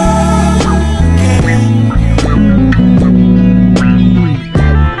again.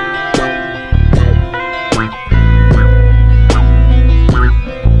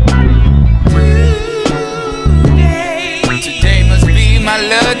 Today must be my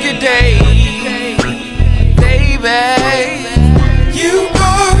lucky day, baby. You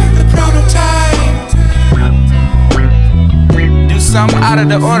are the prototype. Do something out of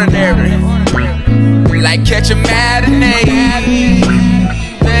the ordinary, like catch a matinee,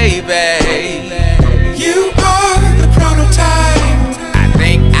 baby. You are the prototype. I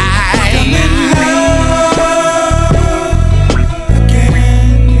think I'm in love again.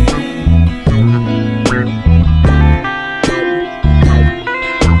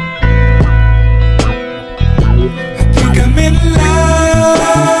 I think I'm in love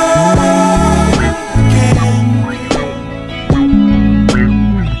again.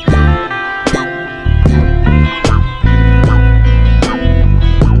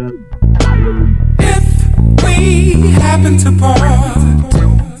 If we happen to part,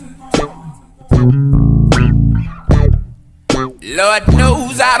 Lord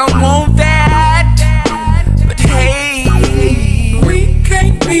knows I don't want that, but hey, we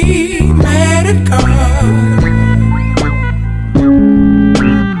can't be mad at God.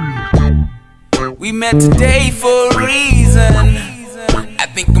 we met today for a reason. I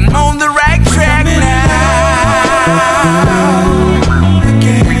think I'm on the right track now.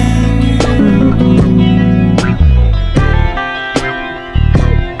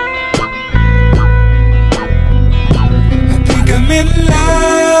 I think I'm in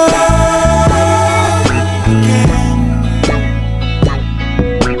love again.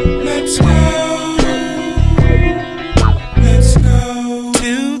 Let's go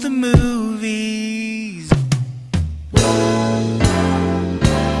To the movies.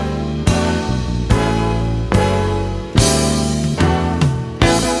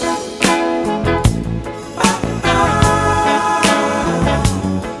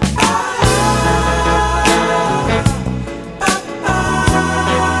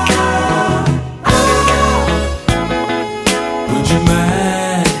 Would you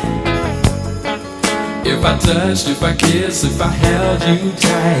mind if I touched, if I kissed, if I held you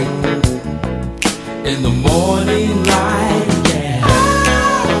tight in the morning light? Yeah.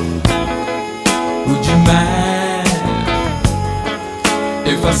 Would you mind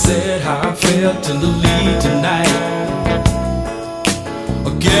if I said how I felt in the lead tonight?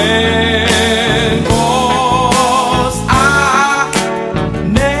 Again, 'cause I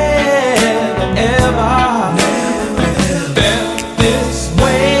never ever felt this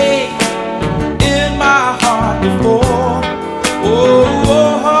way in my heart before. Oh,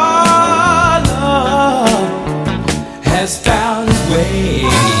 love has found its way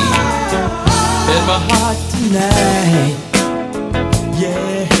in my heart tonight.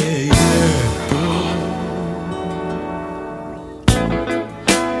 Yeah, yeah.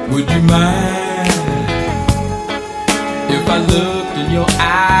 Would you mind if I looked in your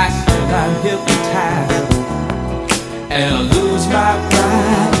eyes and I'm hypnotized and I lose my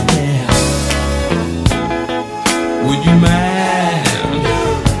pride? Yeah. Would you mind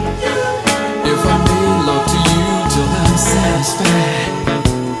if I made love to you till I'm satisfied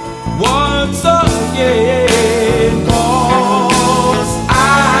once again? 'Cause I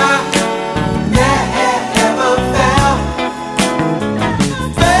never felt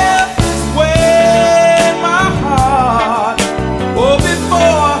this way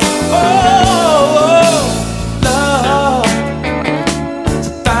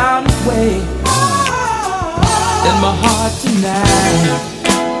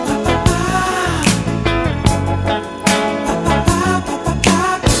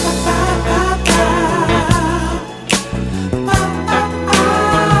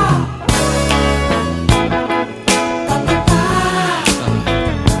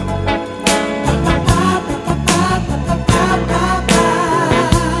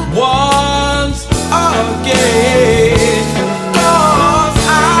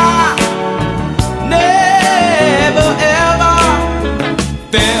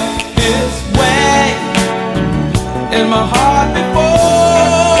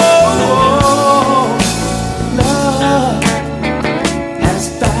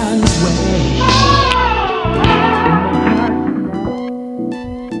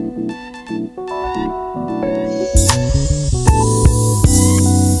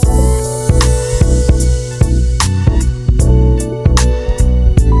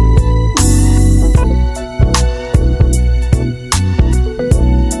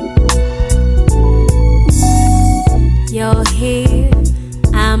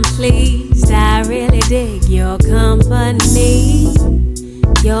pleased. I really dig your company,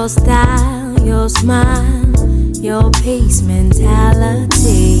 your style, your smile, your peace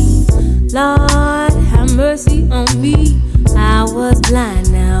mentality. Lord, have mercy on me. I was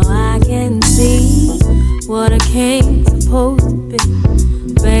blind, now I can see what a king's supposed to be.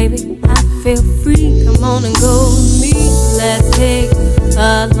 Baby, I feel free. Come on and go with me. Let's take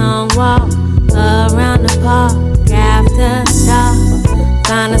a long walk around the park after dark.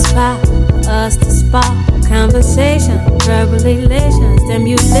 Find a spot for us to spark conversation, verbal elation,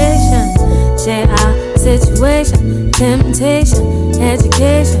 stimulation. Share our situation, temptation,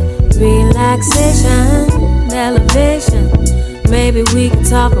 education, relaxation, elevation. Maybe we could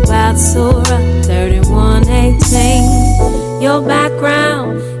talk about Surah 31:18. Your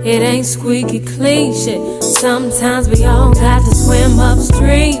background, it ain't squeaky clean shit. Sometimes we all got to swim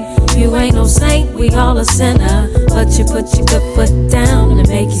upstream. You ain't no saint, we all a sinner. But you put your good foot down and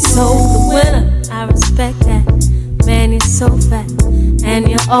make your soul the winner. I respect that. Man, you're so fat, and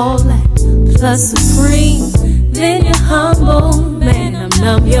you're all that, plus supreme. Then you're humble, man, I'm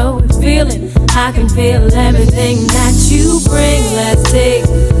numb, yo, feeling. I can feel everything that you bring. Let's take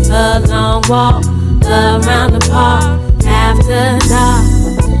a long walk around the park after dark.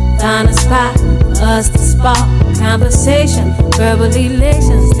 Find a spot for us to spark conversation, verbal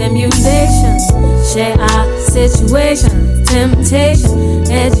elation, stimulation. Share our situation,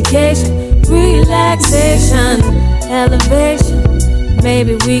 temptation, education, relaxation, elevation.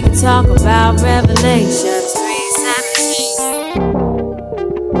 Maybe we could talk about Revelations 3:17.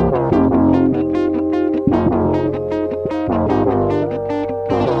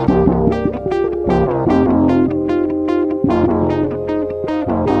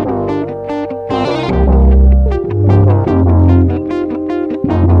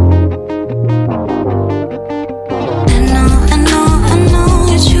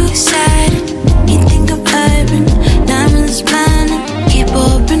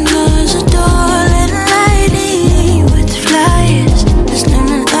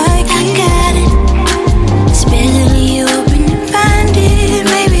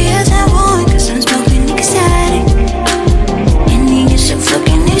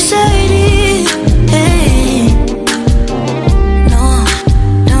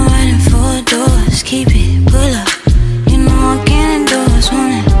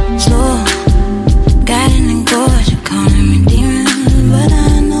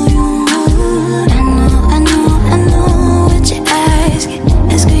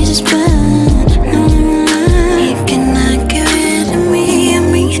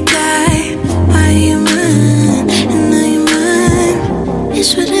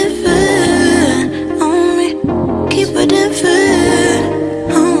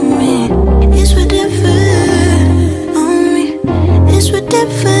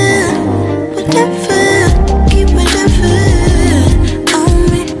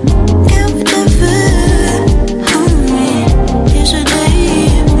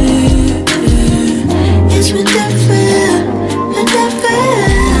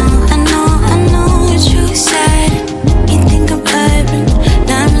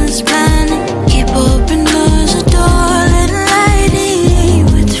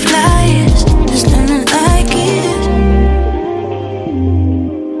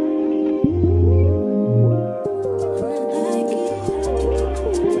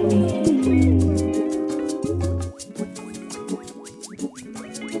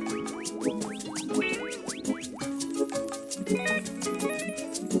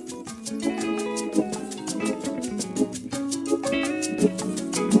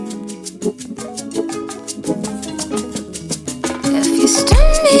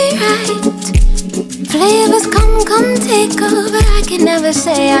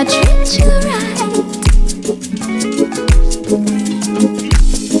 Say I treat you right,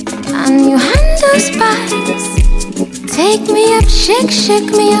 and you handle spice. Take me up, shake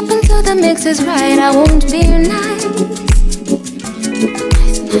me up until the mix is right. I won't be nice,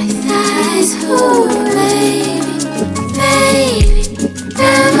 nice, ooh, baby,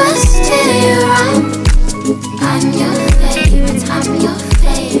 never stay around. I'm your favorite, I'm your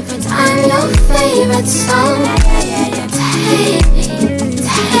favorite, I'm your favorite song.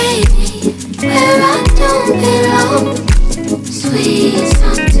 Take me where I don't belong. Sweet,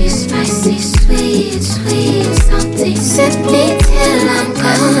 salty, spicy, sweet, salty. Sip me till I'm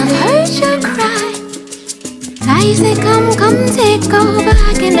gone. I've heard you cry. I say come take over.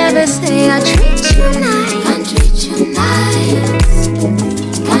 I can never say I treat you nice. Can't treat you nice.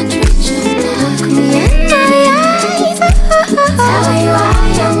 Can't treat you nice. Look me in my eyes. Tell you I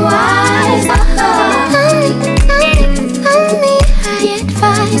am wise. Tell me I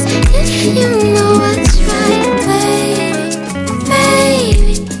advise.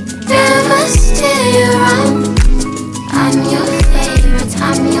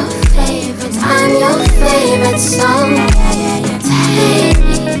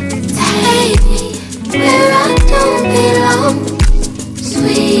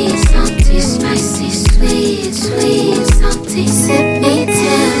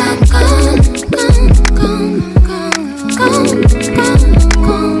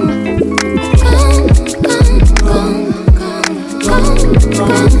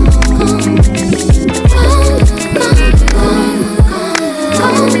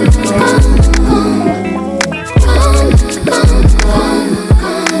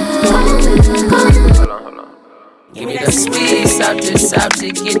 Give me the sweet,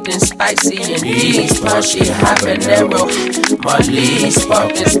 salty, getting spicy and these punchy habanero. Molly,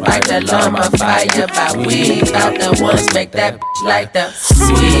 sparking, spike that love my fire. By we, out the ones make that bitch like the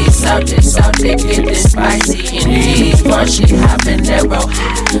sweet, salty, getting spicy and these punchy habanero.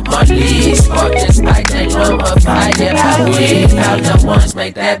 Molly, sparking, spike that love my fire. By we, out the ones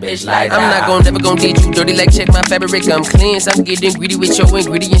make that bitch like that. I'm never gon' lead you dirty like check my fabric, I'm clean. I'm getting greedy with your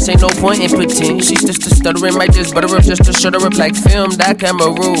ingredients, ain't no point in pretend. She's just a stuttering, might just butter up just to shut her up like film, that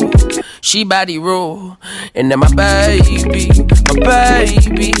camera rule. She body rule. And then my baby,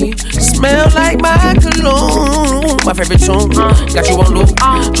 smell like my cologne. My favorite tune, got you on loop,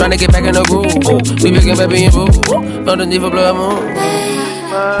 tryna get back in the groove. We begin baby and boo, underneath a blood moon.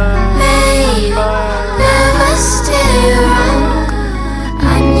 Babe, never stay around.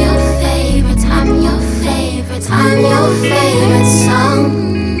 I'm your favorite, I'm your favorite, I'm your favorite song.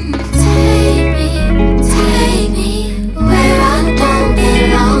 Take me where I don't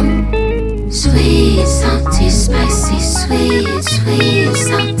belong. Sweet, salty, spicy, sweet, sweet,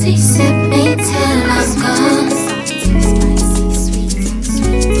 salty. Sip me till I'm gone.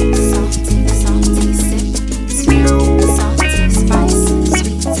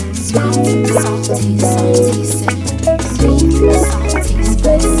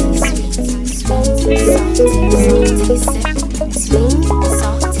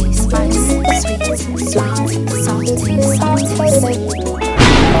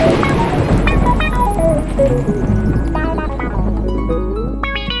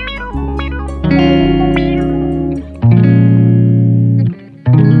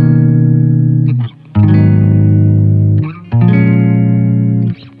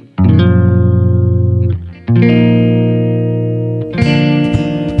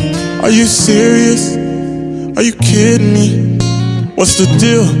 Are you serious? Are you kidding me? What's the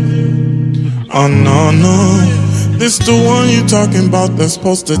deal? Oh no, no. This the one you talking about that's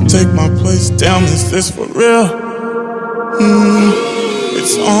supposed to take my place. Damn, is this for real?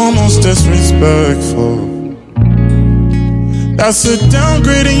 It's almost disrespectful. That's a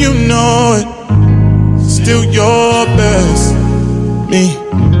downgrade and you know it. Still your best, me.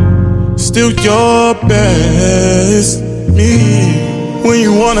 Still your best, me. When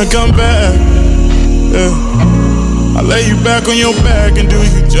you wanna come back, yeah, I lay you back on your back and do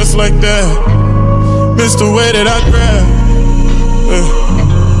you just like that. Miss the way that I grab, yeah.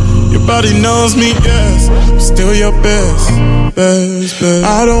 Your body knows me, yes. I'm still your best.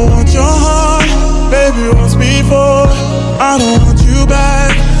 I don't want your heart, baby, once before. I don't want you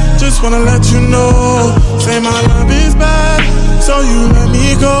back, just wanna let you know. Say my love is bad, so you let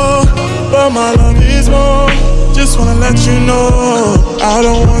me go. But my love is more, just wanna let you know. I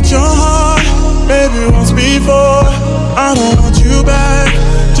don't want your heart, baby, once before. I don't want you back,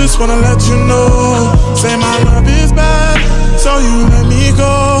 just wanna let you know. Say my love is bad, so you let me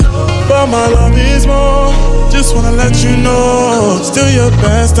go. But my love is more, just wanna let you know. Still your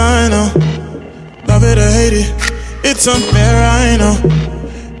best, I know. Love it or hate it, it's unfair, I know.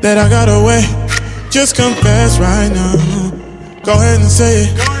 That I got away, just confess right now. Go ahead and say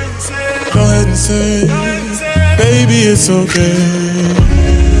it, go ahead and say it. Baby, it's okay.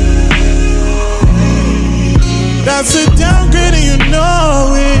 That's a downgrade and you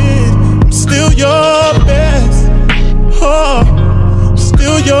know it. I'm still your best. Oh, I'm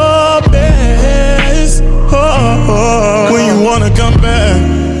still your best. Oh, when you wanna come back,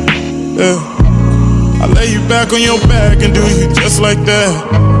 yeah, I lay you back on your back and do you just like that.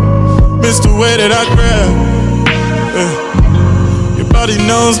 Miss the way that I grab, yeah. Body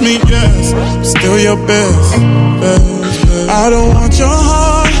knows me, yes, I'm still your best. I don't want your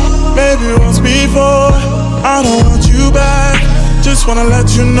heart, baby, once before. I don't want you back, just wanna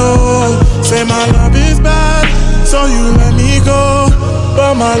let you know. Say my love is bad, so you let me go.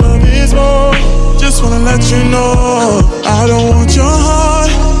 But my love is more, just wanna let you know. I don't want your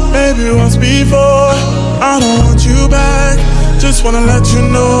heart, baby, once before. I don't want you back, just wanna let you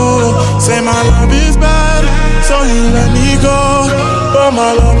know. Say my love is bad, so you let me go. But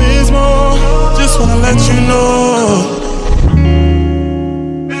my love is more, just wanna let you know.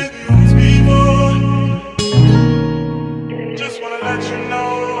 Baby, once before, just wanna let you know.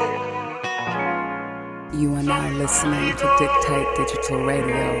 You are now listening to Dictate Digital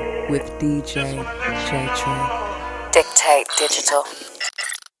Radio with DJ J Trey. Dictate Digital.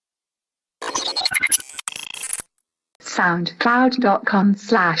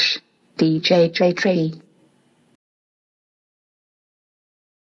 SoundCloud.com/DJJ3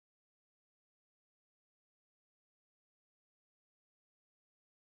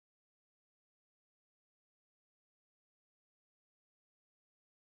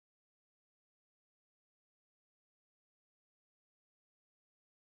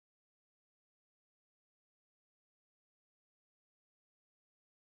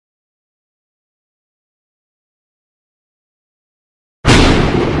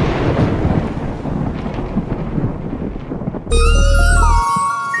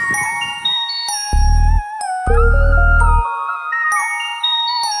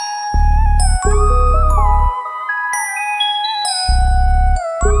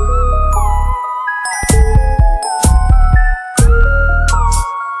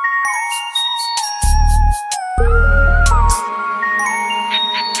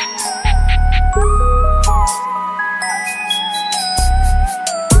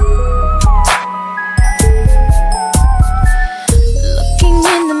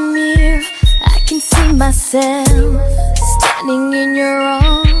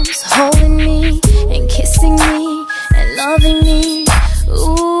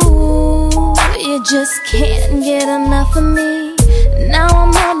 just can't get enough of me. Now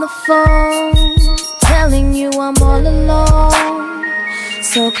I'm on the phone, telling you I'm all alone.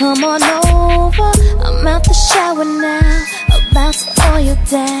 So come on over, I'm out the shower now, about to oil you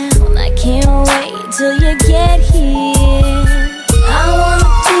down. I can't wait till you get here. I wanna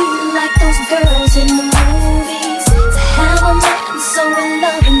be like those girls in the movies, to have a man so in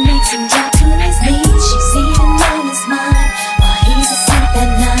love and makes him drop to his knees. She's even on his mind while he's asleep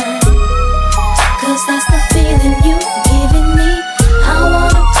at night, 'cause that's the feeling you've given me. I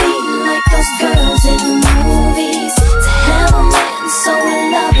wanna be like those girls in the movies, to have a man so in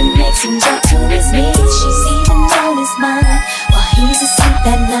love and makes him drop to his knees. She's even on his mind while he's asleep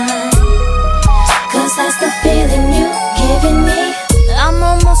at night, 'cause that's the feeling you've given me. I'm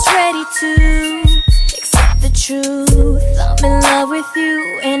almost ready to accept the truth. I'm in love with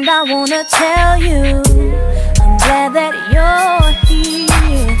you and I wanna tell you, I'm glad that you're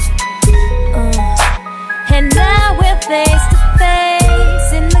here. And now we're face to face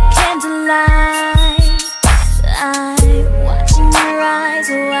in the candlelight. I'm watching your eyes,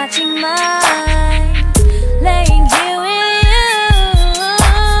 watching mine, laying here with you.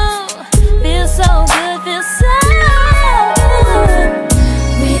 Feels so good, feels so good.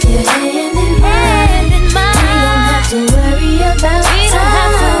 With your hand in mine, we don't have to worry about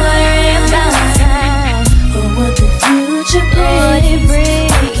time, or what the future brings.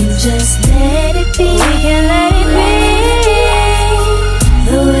 We can just let it be. We can let it be.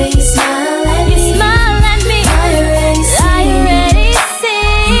 The way you smile at me, I already see.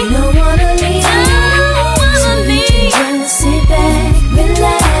 You don't wanna leave, so we can just sit back,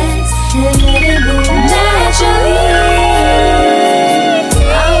 relax, and let it go naturally.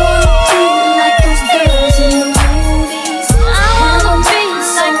 I wanna be like those girls in the movies. I wanna be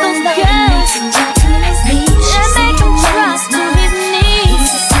like those girls that make him drop to his knees.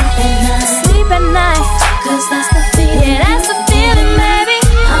 Sleep at night, 'cause that's the feeling. Yeah, that's the feeling, baby.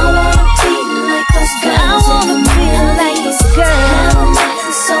 I wanna be like those girls. I wanna be like those girls.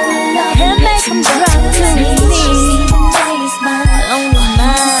 So in love and make him drop to his knees. Only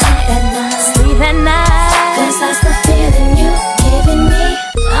mine. Sleep at night, 'cause that's the feeling you've given me.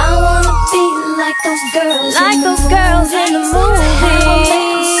 I wanna be like those girls, in the movies.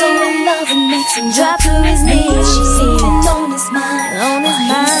 So in love and makes him drop to his knees. She's even on his mind,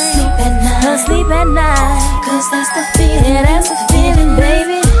 sleep at night, sleep at night, 'cause that's the feeling. Yeah, that's the feeling,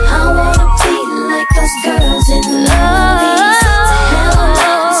 baby. I wanna be like those girls in the movies, to have a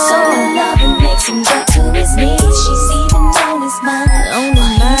man so in love and makes him drop to his knees. She's even on his mind,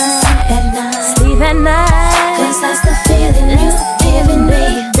 sleep at night, sleep at night, 'cause that's the feeling you've given me,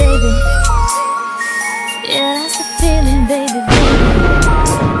 baby. Yeah, that's the feeling, baby,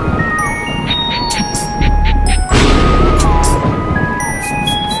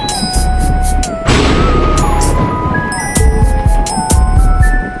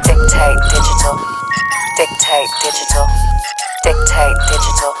 Dictate digital. Dictate digital. Dictate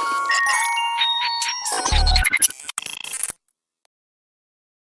digital.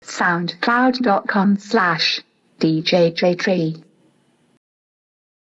 SoundCloud.com/DJJ3